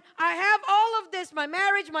is when I have all of this, my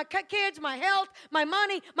marriage, my kids, my health, my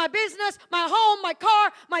money, my business, my home, my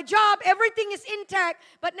car, my job, everything is intact.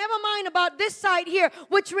 But never mind about this side here,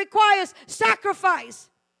 which requires sacrifice.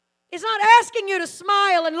 It's not asking you to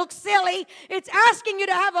smile and look silly. It's asking you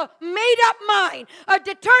to have a made-up mind, a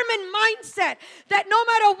determined mindset that no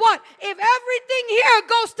matter what, if everything here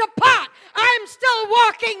goes to pot, I'm still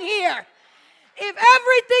walking here. If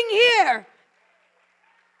everything here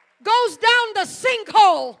goes down the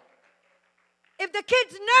sinkhole, if the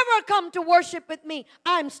kids never come to worship with me,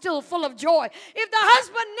 I'm still full of joy. If the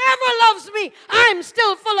husband never loves me, I'm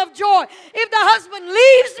still full of joy. If the husband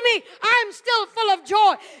leaves me, I'm still full of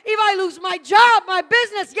joy. If I lose my job, my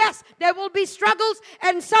business, yes, there will be struggles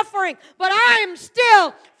and suffering, but I'm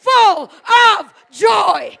still full of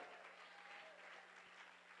joy.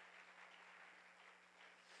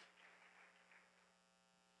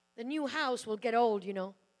 The new house will get old, you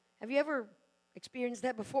know. Have you ever experienced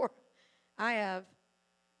that before? I have.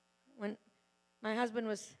 When my husband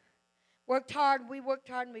worked hard, we worked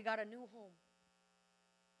hard, and we got a new home.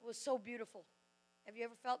 It was so beautiful. Have you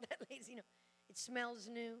ever felt that, ladies? You know, it smells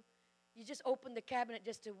new. You just open the cabinet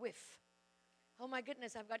just to whiff. Oh my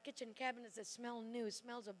goodness, I've got kitchen cabinets that smell new. It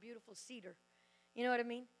smells of beautiful cedar. You know what I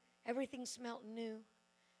mean? Everything smelled new.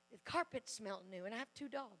 The carpet smelled new, and I have 2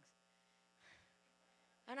 dogs.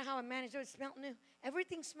 I don't know how I managed it. It smelled new.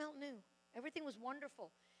 Everything smelled new. Everything was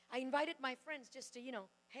wonderful. I invited my friends just to,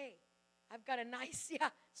 hey, I've got a nice,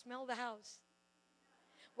 smell the house.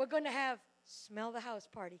 We're going to have smell the house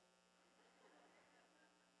party.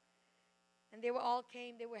 And they all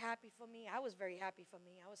came. They were happy for me. I was very happy for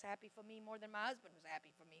me. I was happy for me more than my husband was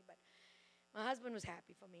happy for me. But my husband was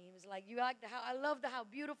happy for me. He was like, you like the house? I love the house.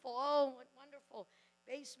 Beautiful. Oh, what wonderful.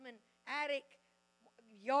 Basement, attic,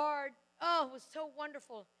 yard. Oh, it was so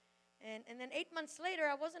wonderful. And then 8 months later,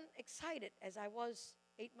 I wasn't excited as I was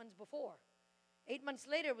 8 months before. 8 months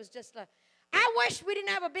later, it was just like, I wish we didn't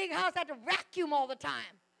have a big house. I had to vacuum all the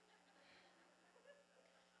time.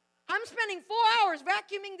 I'm spending 4 hours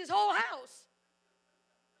vacuuming this whole house.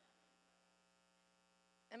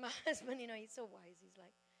 And my husband, he's so wise. He's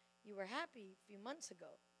like, you were happy a few months ago.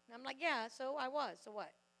 And I'm like, yeah, so I was. So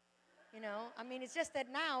what? It's just that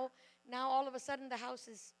now all of a sudden the house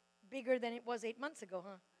is bigger than it was 8 months ago,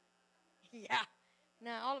 huh? Yeah.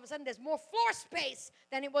 Now, all of a sudden, there's more floor space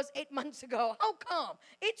than it was 8 months ago. How come?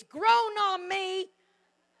 It's grown on me.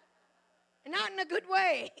 And not in a good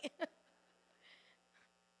way.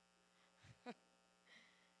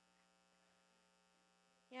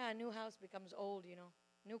 Yeah, a new house becomes old, you know.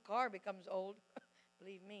 New car becomes old.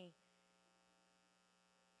 Believe me.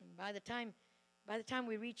 And by the time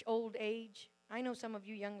we reach old age, I know some of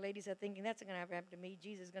you young ladies are thinking, that's going to happen to me.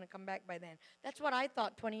 Jesus is going to come back by then. That's what I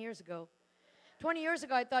thought 20 years ago. 20 years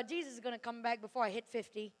ago, I thought Jesus is going to come back before I hit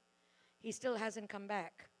 50. He still hasn't come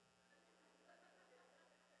back.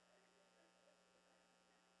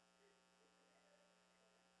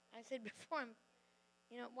 I said before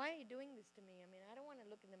why are you doing this to me? I mean, I don't want to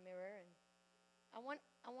look in the mirror, and I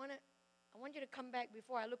want you to come back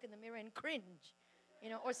before I look in the mirror and cringe,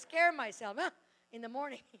 or scare myself in the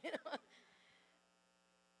morning,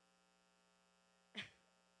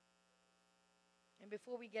 And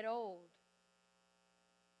before we get old,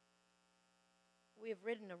 we have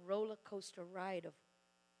ridden a roller coaster ride of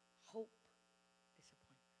hope,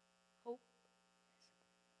 disappointment, hope,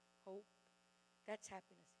 disappointment, hope. That's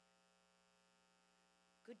happiness.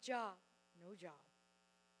 Good job, no job.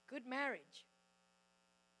 Good marriage.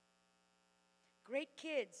 Great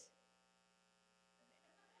kids.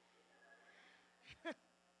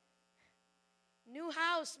 New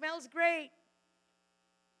house, smells great.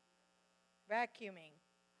 Vacuuming,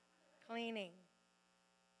 cleaning,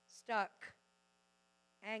 stuck,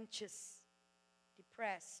 anxious,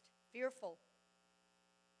 depressed, fearful.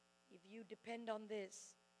 If you depend on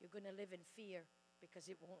this, you're going to live in fear because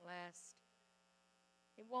it won't last.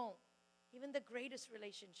 It won't. Even the greatest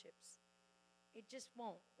relationships, it just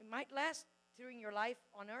won't. It might last during your life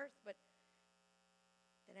on earth, but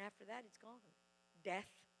then after that, it's gone. Death,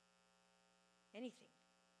 anything.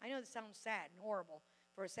 I know this sounds sad and horrible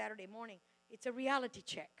for a Saturday morning. It's a reality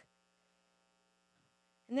check.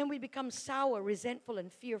 And then we become sour, resentful,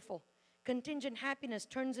 and fearful. Contingent happiness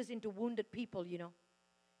turns us into wounded people,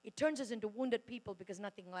 It turns us into wounded people because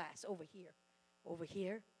nothing lasts over here. Over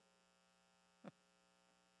here.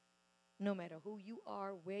 No matter who you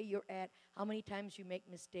are, where you're at, how many times you make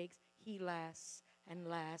mistakes, he lasts and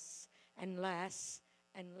lasts and lasts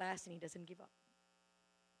and lasts, and he doesn't give up.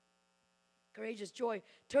 Courageous joy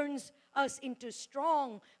turns us into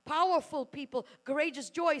strong, powerful people. Courageous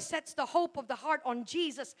joy sets the hope of the heart on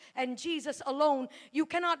Jesus and Jesus alone. You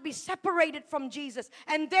cannot be separated from Jesus,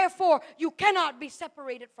 and therefore you cannot be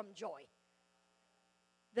separated from joy.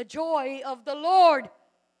 The joy of the Lord,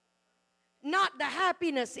 not the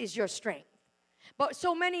happiness, is your strength. But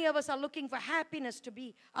so many of us are looking for happiness to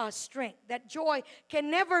be our strength. That joy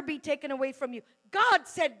can never be taken away from you. God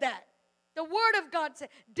said that. The Word of God said,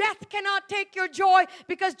 death cannot take your joy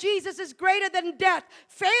because Jesus is greater than death.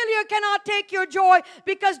 Failure cannot take your joy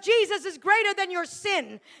because Jesus is greater than your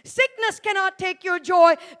sin. Sickness cannot take your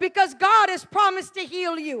joy because God has promised to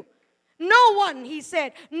heal you. No one, he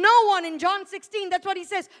said, no one in John 16, that's what he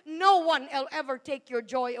says, no one will ever take your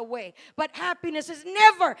joy away. But happiness is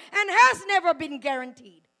never and has never been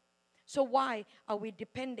guaranteed. So why are we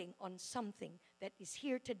depending on something that is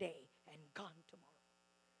here today and gone tomorrow?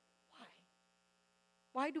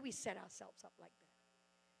 Why do we set ourselves up like that?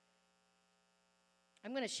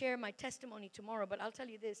 I'm going to share my testimony tomorrow, but I'll tell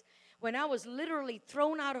you this. When I was literally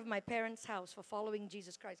thrown out of my parents' house for following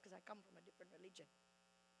Jesus Christ, because I come from a different religion,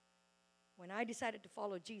 when I decided to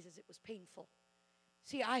follow Jesus, it was painful.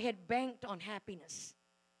 See, I had banked on happiness.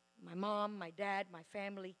 My mom, my dad, my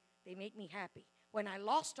family, they made me happy. When I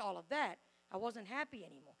lost all of that, I wasn't happy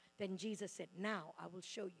anymore. Then Jesus said, now I will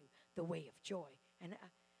show you the way of joy. And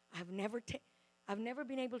I've never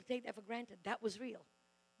been able to take that for granted. That was real.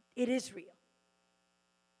 It is real.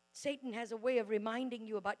 Satan has a way of reminding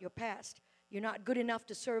you about your past. You're not good enough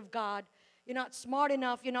to serve God. You're not smart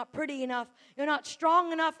enough. You're not pretty enough. You're not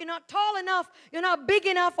strong enough. You're not tall enough. You're not big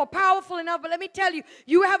enough or powerful enough. But let me tell you,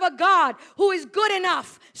 you have a God who is good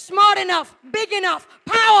enough, smart enough, big enough,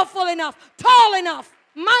 powerful enough, tall enough,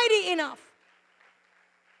 mighty enough.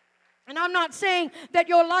 And I'm not saying that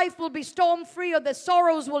your life will be storm-free or the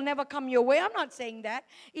sorrows will never come your way. I'm not saying that.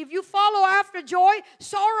 If you follow after joy,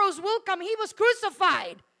 sorrows will come. He was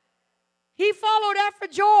crucified. He followed after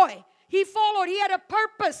joy. He had a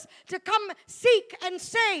purpose to come seek and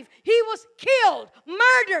save. He was killed,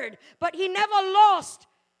 murdered, but he never lost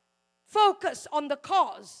focus on the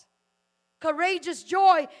cause.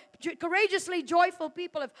 Courageously joyful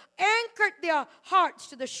people have anchored their hearts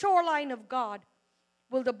to the shoreline of God.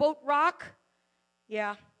 Will the boat rock?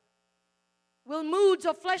 Yeah. Will moods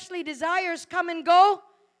of fleshly desires come and go?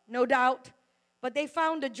 No doubt. But they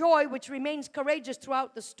found a joy which remains courageous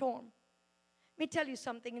throughout the storm. me tell you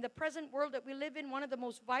something. In the present world that we live in, one of the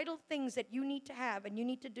most vital things that you need to have and you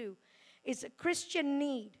need to do is a Christian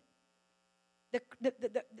need.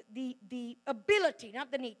 The ability,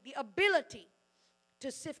 not the need, the ability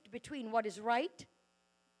to sift between what is right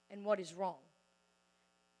and what is wrong.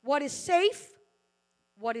 What is safe,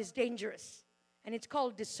 what is dangerous. And it's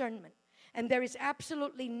called discernment. And there is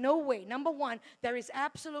absolutely no way, number one, there is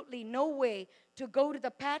absolutely no way to go to the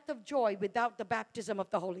path of joy without the baptism of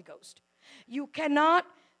the Holy Ghost. You cannot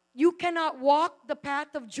walk the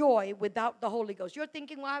path of joy without the Holy Ghost. You're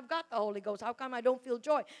thinking, well, I've got the Holy Ghost. How come I don't feel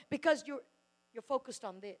joy? Because you're focused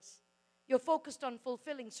on this. You're focused on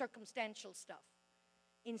fulfilling circumstantial stuff.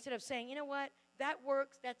 Instead of saying, you know what, that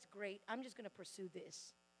works, that's great. I'm just going to pursue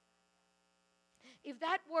this. If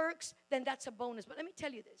that works, then that's a bonus. But let me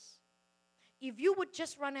tell you this. If you would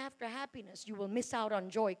just run after happiness, you will miss out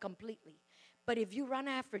on joy completely. But if you run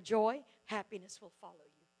after joy, happiness will follow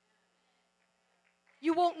you.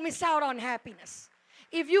 You won't miss out on happiness.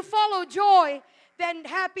 If you follow joy, then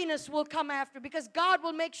happiness will come after, because God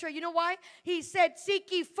will make sure. You know why? He said,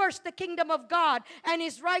 seek ye first the kingdom of God and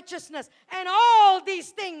his righteousness, and all these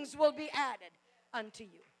things will be added unto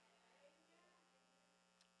you.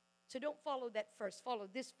 So don't follow that first. Follow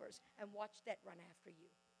this first and watch that run after you.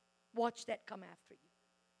 Watch that come after you.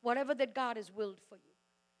 Whatever that God has willed for you.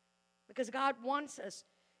 Because God wants us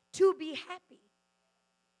to be happy,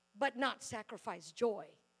 but not sacrifice joy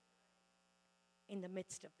in the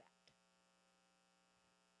midst of that.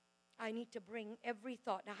 I need to bring every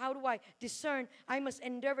thought. Now, how do I discern? I must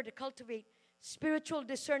endeavor to cultivate spiritual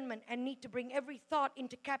discernment and need to bring every thought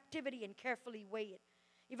into captivity and carefully weigh it.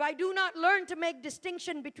 If I do not learn to make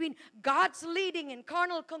distinction between God's leading and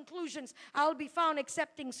carnal conclusions, I'll be found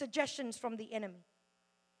accepting suggestions from the enemy.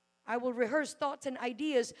 I will rehearse thoughts and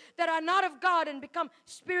ideas that are not of God and become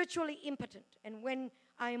spiritually impotent. And when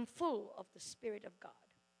I am full of the Spirit of God,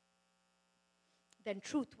 then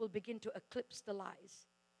truth will begin to eclipse the lies.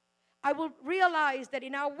 I will realize that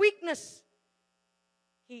in our weakness,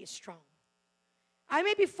 He is strong. I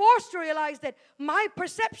may be forced to realize that my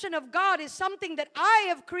perception of God is something that I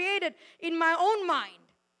have created in my own mind.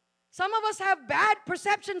 Some of us have bad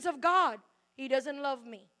perceptions of God. He doesn't love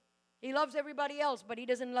me. He loves everybody else, but He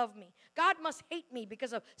doesn't love me. God must hate me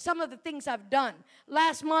because of some of the things I've done.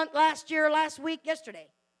 Last month, last year, last week, yesterday.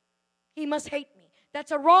 He must hate me.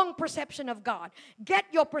 That's a wrong perception of God. Get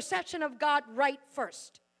your perception of God right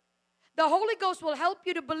first. The Holy Ghost will help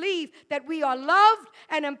you to believe that we are loved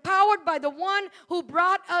and empowered by the one who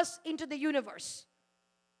brought us into the universe.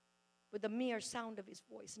 With the mere sound of His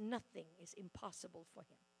voice, nothing is impossible for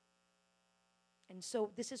Him. And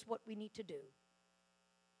so this is what we need to do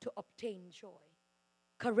to obtain joy,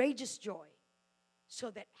 courageous joy,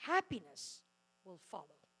 so that happiness will follow.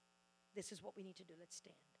 This is what we need to do. Let's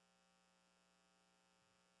stand.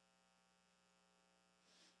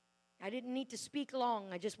 I didn't need to speak long.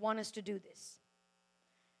 I just want us to do this.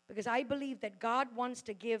 Because I believe that God wants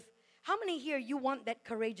to give. How many here you want that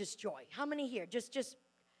courageous joy? How many here? Just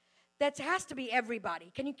that has to be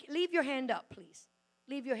everybody. Can you leave your hand up, please?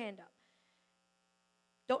 Leave your hand up.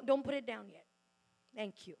 Don't put it down yet.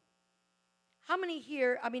 Thank you. How many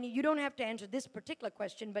here, I mean, you don't have to answer this particular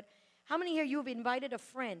question, but how many here you've invited a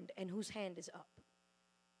friend and whose hand is up?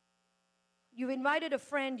 You've invited a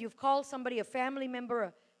friend, you've called somebody, a family member,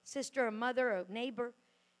 a sister, a mother, a neighbor,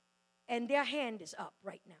 and their hand is up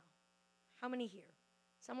right now. How many here?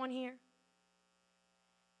 Someone here?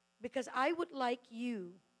 Because I would like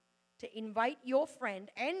you to invite your friend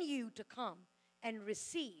and you to come and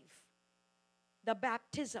receive the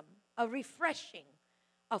baptism, a refreshing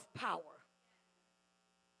of power.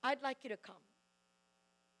 I'd like you to come.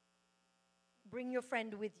 Bring your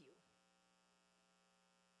friend with you.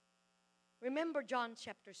 Remember John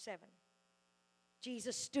chapter 7.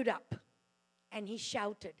 Jesus stood up and He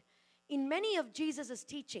shouted. In many of Jesus'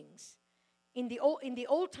 teachings, in the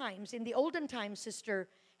olden times, Sister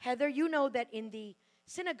Heather, you know that in the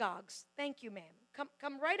synagogues, thank you, ma'am,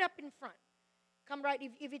 come right up in front. Come right,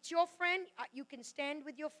 if it's your friend, you can stand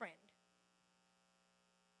with your friend.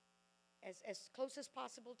 As close as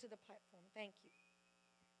possible to the platform. Thank you.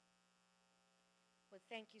 Well,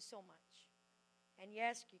 thank you so much. And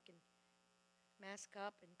yes, you can mask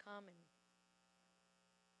up and come and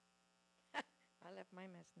I left my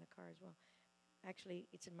mask in the car as well. Actually,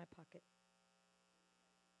 it's in my pocket.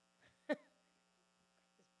 This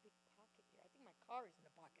big pocket here. I think my car is in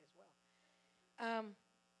the pocket as well.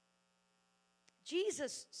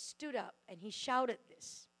 Jesus stood up and He shouted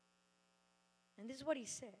this. And this is what He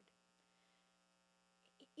said.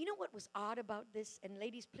 You know what was odd about this? And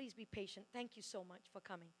ladies, please be patient. Thank you so much for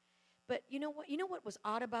coming. But you know what? You know what was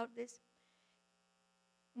odd about this?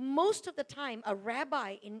 most of the time, a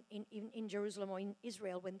rabbi in Jerusalem or in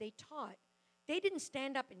Israel, when they taught, they didn't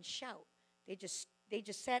stand up and shout. They just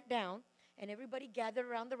sat down, and everybody gathered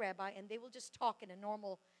around the rabbi, and they will just talk in a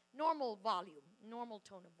normal volume, normal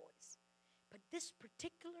tone of voice. But this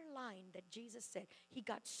particular line that Jesus said, he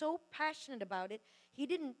got so passionate about it, he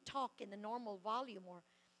didn't talk in the normal volume, or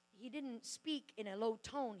he didn't speak in a low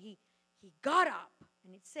tone. He got up,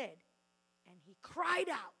 and it said, and he cried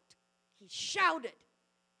out, he shouted,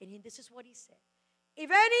 and this is what he said. If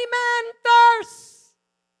any man thirsts,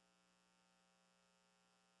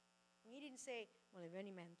 he didn't say, well, if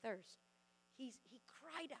any man thirst. He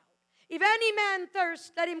cried out, if any man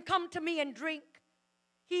thirst, let him come to me and drink.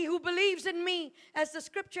 He who believes in me, as the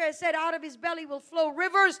scripture has said, out of his belly will flow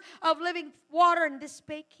rivers of living water. And this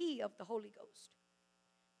spake he of the Holy Ghost,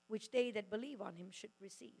 which they that believe on him should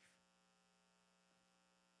receive.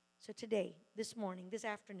 So today, this morning, this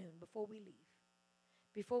afternoon, before we leave,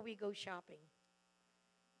 before we go shopping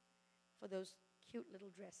for those cute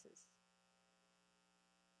little dresses,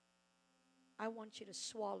 I want you to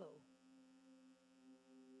swallow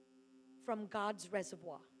from God's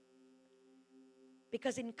reservoir.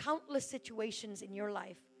 Because in countless situations in your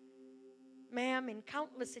life, ma'am, in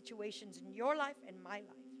countless situations in your life and my life,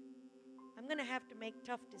 I'm going to have to make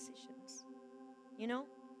tough decisions. You know?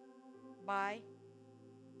 Buy.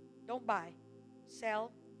 Don't buy.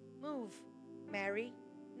 Sell. Move. Marry.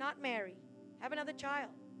 Not marry. Have another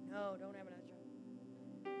child. No, don't have another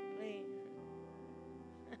child. Please.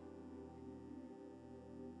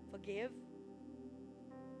 Forgive.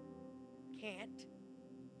 Can't.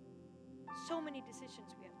 So many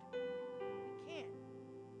decisions we have to make. We can't.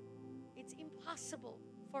 It's impossible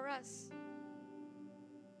for us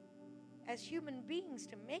as human beings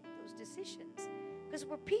to make those decisions because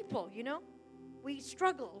we're people, you know. We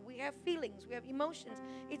struggle. We have feelings. We have emotions.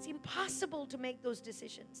 It's impossible to make those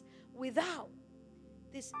decisions without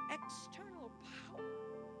this external power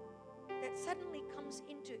that suddenly comes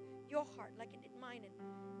into your heart like it did mine, and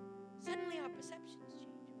suddenly our perceptions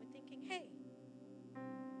change and we're thinking, hey,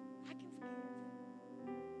 I can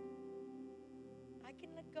forgive. I can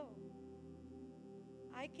let go.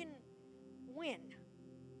 I can win.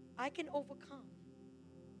 I can overcome.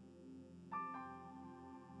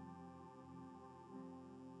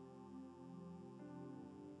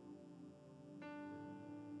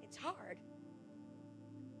 It's hard.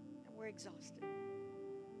 And we're exhausted. I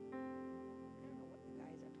don't know what the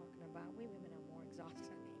guys are talking about. We women are more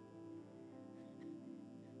exhausted.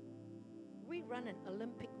 We run an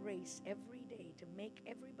Olympic race every day to make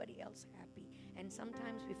everybody else happy. And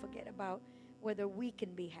sometimes we forget about whether we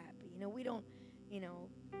can be happy. You know, we don't,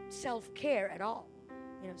 self-care at all.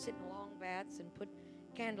 Sit in long baths and put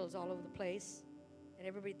candles all over the place. And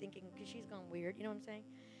everybody thinking, because she's gone weird, you know what I'm saying?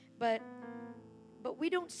 But we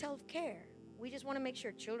don't self-care. We just want to make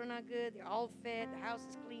sure children are good, they're all fed, the house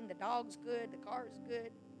is clean, the dog's good, the car is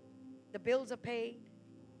good, the bills are paid,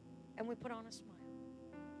 and we put on a smile.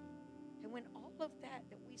 And when all of that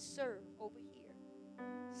we serve over here,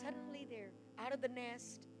 suddenly they're out of the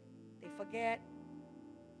nest, they forget,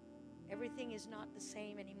 everything is not the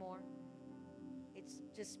same anymore.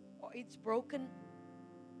 It's broken,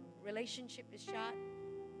 relationship is shot,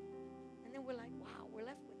 and then we're like, wow, we're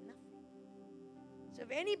left with nothing. So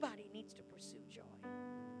if anybody needs to pursue joy,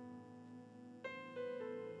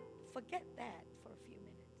 forget that for a few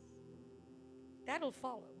minutes. That'll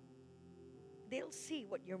follow. They'll see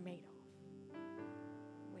what you're made of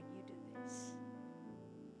when you do this.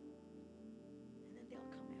 And then they'll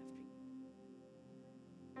come after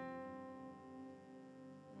you.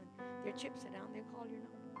 When their chips are down, they'll call your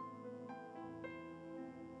number.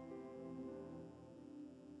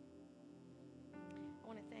 I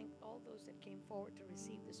want to thank all those that came forward to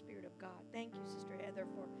receive the Spirit of God. Thank you, Sister Heather,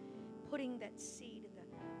 for putting that seed in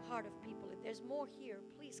the heart of people. If there's more here,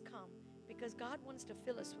 please come, because God wants to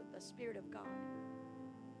fill us with the Spirit of God.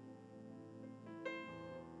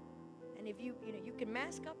 And if you can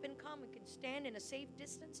mask up and come, you can stand in a safe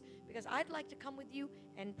distance, because I'd like to come with you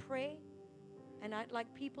and pray, and I'd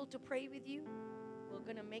like people to pray with you. We're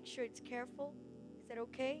going to make sure it's careful. Is that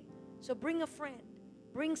okay? So bring a friend.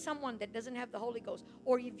 Bring someone that doesn't have the Holy Ghost.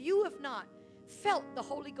 Or if you have not felt the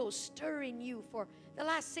Holy Ghost stir in you for the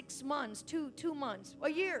last 6 months, 2 months, a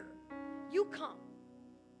year, you come.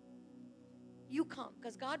 You come,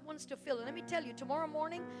 because God wants to fill it. Let me tell you, tomorrow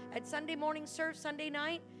morning at Sunday morning serve, Sunday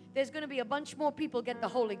night, there's going to be a bunch more people get the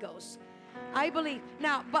Holy Ghost. I believe.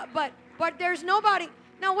 Now, but there's nobody.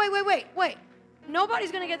 Now, wait.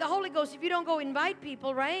 Nobody's going to get the Holy Ghost if you don't go invite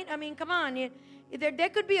people, right? I mean, come on. There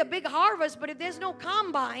could be a big harvest, but if there's no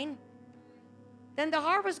combine, then the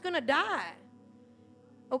harvest's going to die.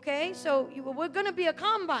 Okay, so we're going to be a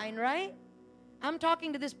combine, right? I'm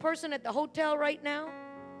talking to this person at the hotel right now.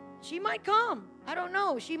 She might come. I don't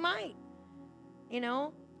know. She might. You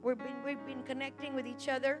know, we've been connecting with each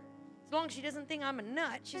other. As long as she doesn't think I'm a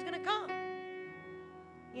nut, she's going to come.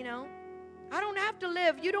 You know, I don't have to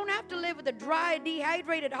live. You don't have to live with a dry,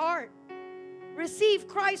 dehydrated heart. Receive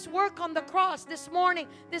Christ's work on the cross this morning,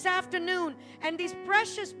 this afternoon. And these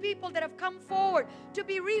precious people that have come forward to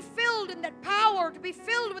be refilled in that power, to be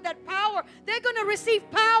filled with that power, they're going to receive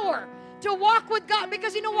power to walk with God.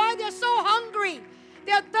 Because you know why? They're so hungry.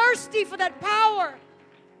 They're thirsty for that power.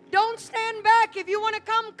 Don't stand back. If you want to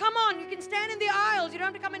come, come on. You can stand in the aisles. You don't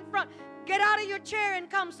have to come in front. Get out of your chair and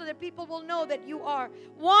come so that people will know that you are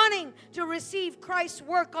wanting to receive Christ's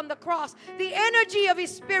work on the cross. The energy of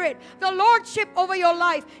His Spirit, the Lordship over your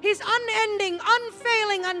life, His unending,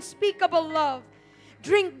 unfailing, unspeakable love.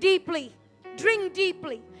 Drink deeply. Drink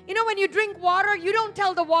deeply. You know when you drink water, you don't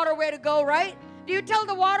tell the water where to go, right? Do you tell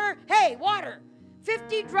the water, hey, water,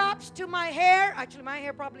 50 drops to my hair. Actually, my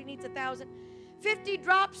hair probably needs 1,000. 50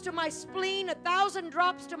 drops to my spleen, 1,000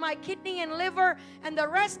 drops to my kidney and liver, and the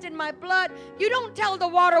rest in my blood. You don't tell the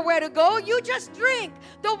water where to go. You just drink.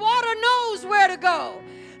 The water knows where to go.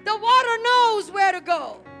 The water knows where to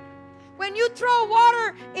go. When you throw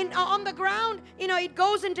water on the ground, you know, it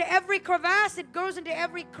goes into every crevasse. It goes into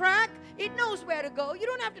every crack. It knows where to go. You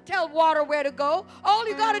don't have to tell water where to go. All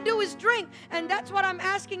you got to do is drink. And that's what I'm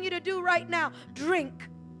asking you to do right now. Drink.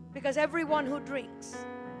 Because everyone who drinks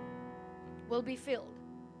will be filled.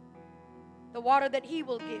 The water that He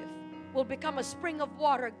will give will become a spring of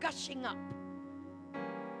water gushing up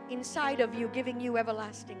inside of you, giving you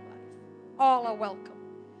everlasting life. All are welcome.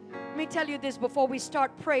 Let me tell you this before we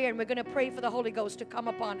start prayer, and we're going to pray for the Holy Ghost to come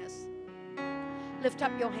upon us. Lift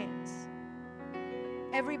up your hands.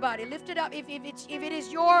 Everybody, lift it up. If it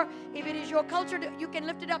is your culture, you can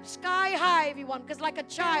lift it up sky high if you want, because like a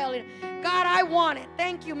child, God, I want it.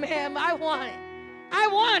 Thank you, ma'am. I want it. I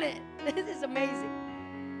want it. This is amazing.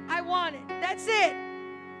 I want it. That's it.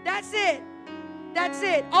 That's it. That's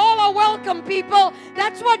it. All are welcome, people.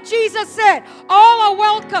 That's what Jesus said. All are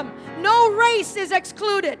welcome. No race is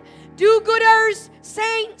excluded. Do-gooders,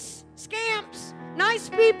 saints, scamps, nice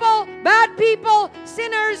people, bad people,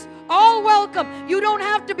 sinners, all welcome. You don't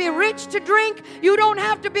have to be rich to drink. You don't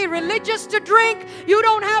have to be religious to drink. You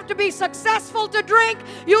don't have to be successful to drink.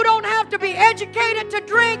 You don't have to be educated to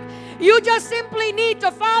drink. You just simply need to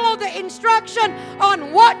follow the instruction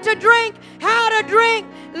on what to drink, how to drink.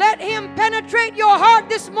 Let Him penetrate your heart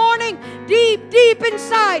this morning, deep, deep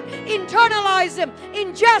inside. Internalize Him,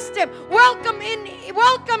 ingest Him, welcome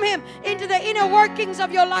Him into the inner workings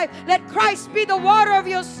of your life. Let Christ be the water of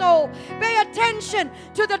your soul. Pay attention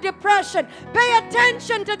to the depression. Pay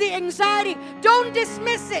attention to the anxiety. Don't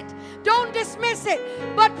dismiss it. Don't dismiss it.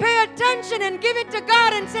 But pay attention and give it to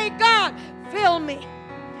God and say, God, fill me.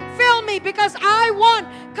 Fill me, because I want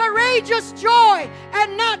courageous joy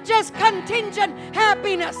and not just contingent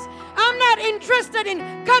happiness. I'm not interested in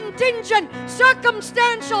contingent,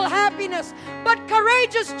 circumstantial happiness, but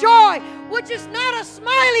courageous joy, which is not a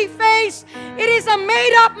smiley face. It is a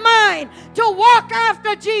made-up mind to walk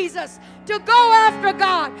after Jesus, to go after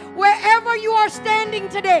God. Wherever you are standing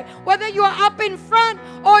today, whether you are up in front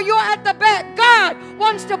or you're at the back, God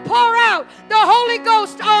wants to pour out the Holy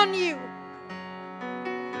Ghost on you.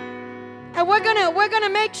 And we're gonna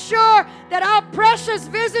make sure that our precious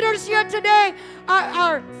visitors here today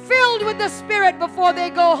are filled with the Spirit before they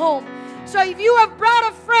go home. So if you have brought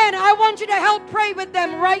a friend, I want you to help pray with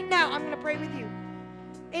them right now. I'm going to pray with you.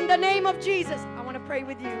 In the name of Jesus, I want to pray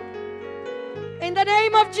with you. In the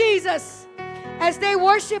name of Jesus, as they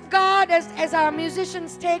worship God, as our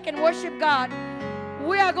musicians take and worship God,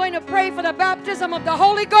 we are going to pray for the baptism of the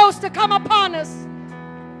Holy Ghost to come upon us.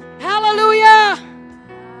 Hallelujah.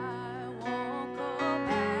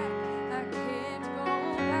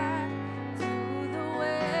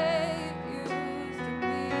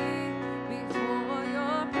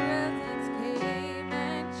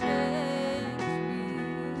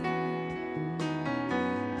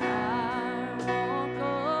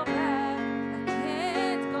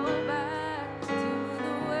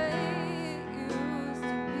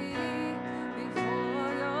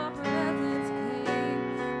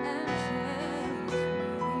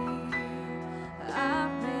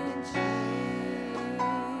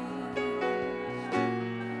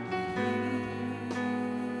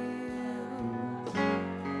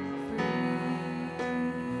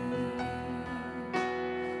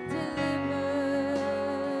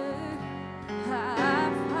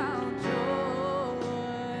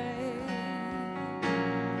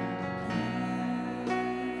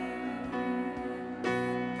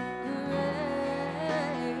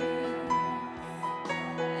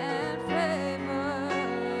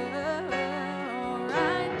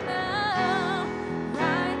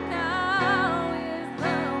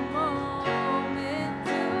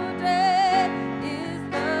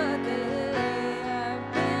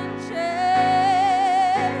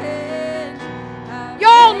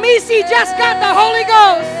 Missy just got the Holy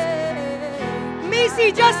Ghost.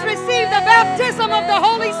 Missy just received the baptism of the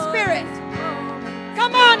Holy Spirit.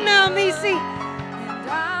 Come on now, Missy. And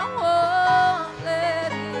I won't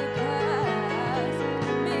let it pass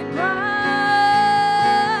me by.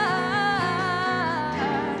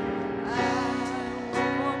 I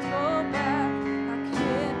won't go back. I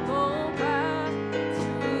can't go back to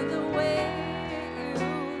the way it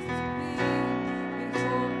used to be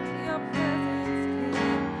before your presence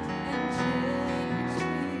came and changed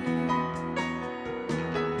me.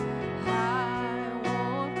 I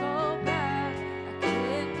won't go back. I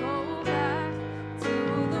can't go back to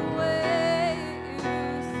the way it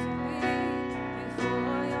used to be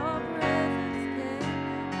before your presence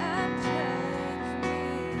came and changed me.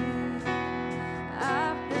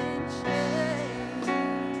 I've been changed.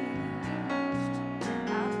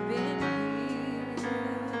 I've been healed,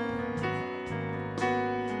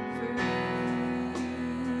 free,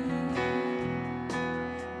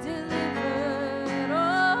 delivered. Oh,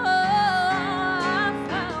 I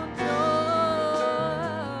found joy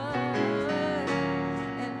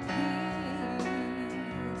and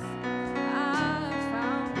peace. I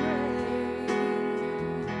found grace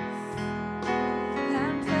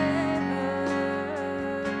and favor.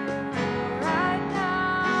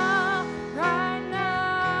 Right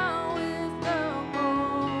now is the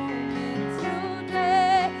moment.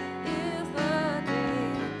 Today is the day.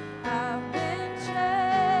 I've been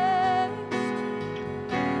changed.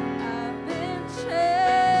 I've been changed.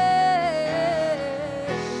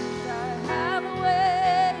 I have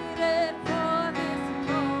waited for this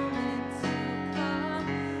moment to come,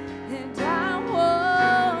 and I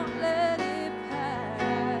won't let it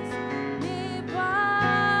pass me by.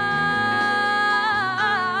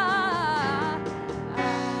 I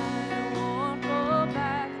won't go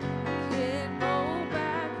back. I can't go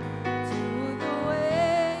back to the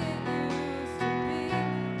way it used to be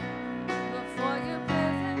before your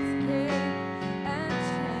presence came and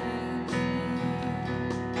changed me.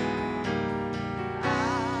 I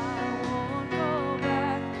won't go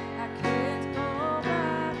back. I can't go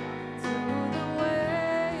back to the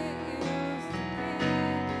way it used to be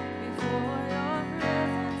before your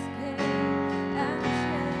presence came and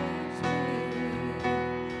changed me.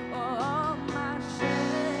 Oh, my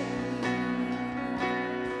shame.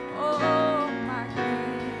 Oh, my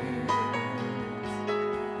guilt.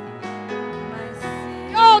 My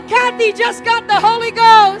sin. Oh, Kathy just got the Holy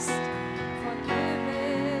Ghost.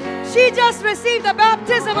 She just received the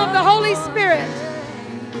baptism of the Holy Spirit.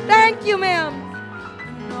 Thank you, ma'am.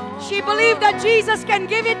 She believed that Jesus can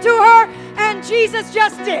give it to her, and Jesus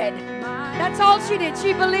just did. That's all she did.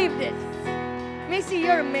 She believed it. Missy,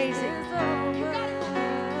 you're amazing.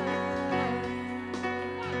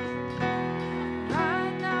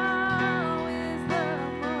 Right now is the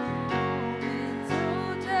moment.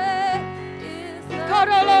 Today is the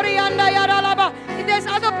If there's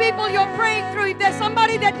other people you're praying through, if there's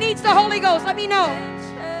somebody that needs the Holy Ghost, let me know.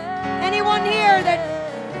 Anyone here that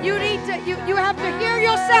you need to, you have to hear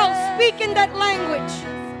yourself speak in that language.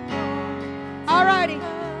 Alrighty.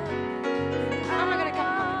 I'm not gonna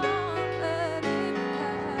come. Let it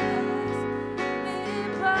pass me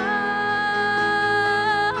by.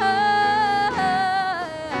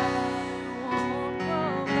 Won't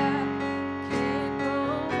go back, can't go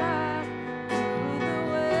back to the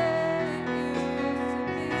way it used to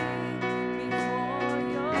be before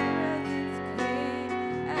your presence came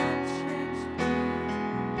and changed me.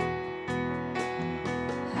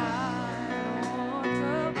 I won't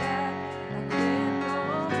go back. I can't go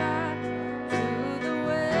back to the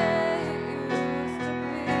way it used to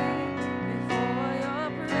be before your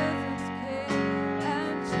presence came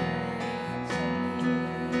and changed me.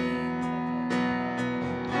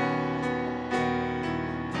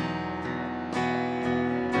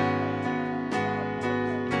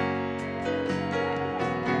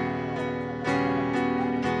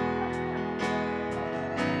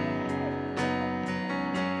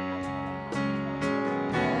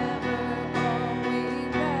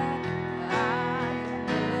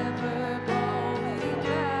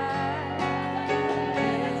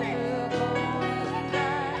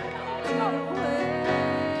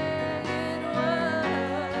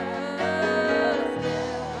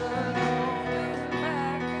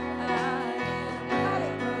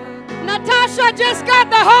 Natasha just got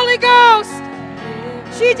the Holy Ghost.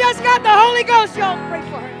 She just got the Holy Ghost. Y'all pray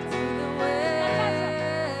for her.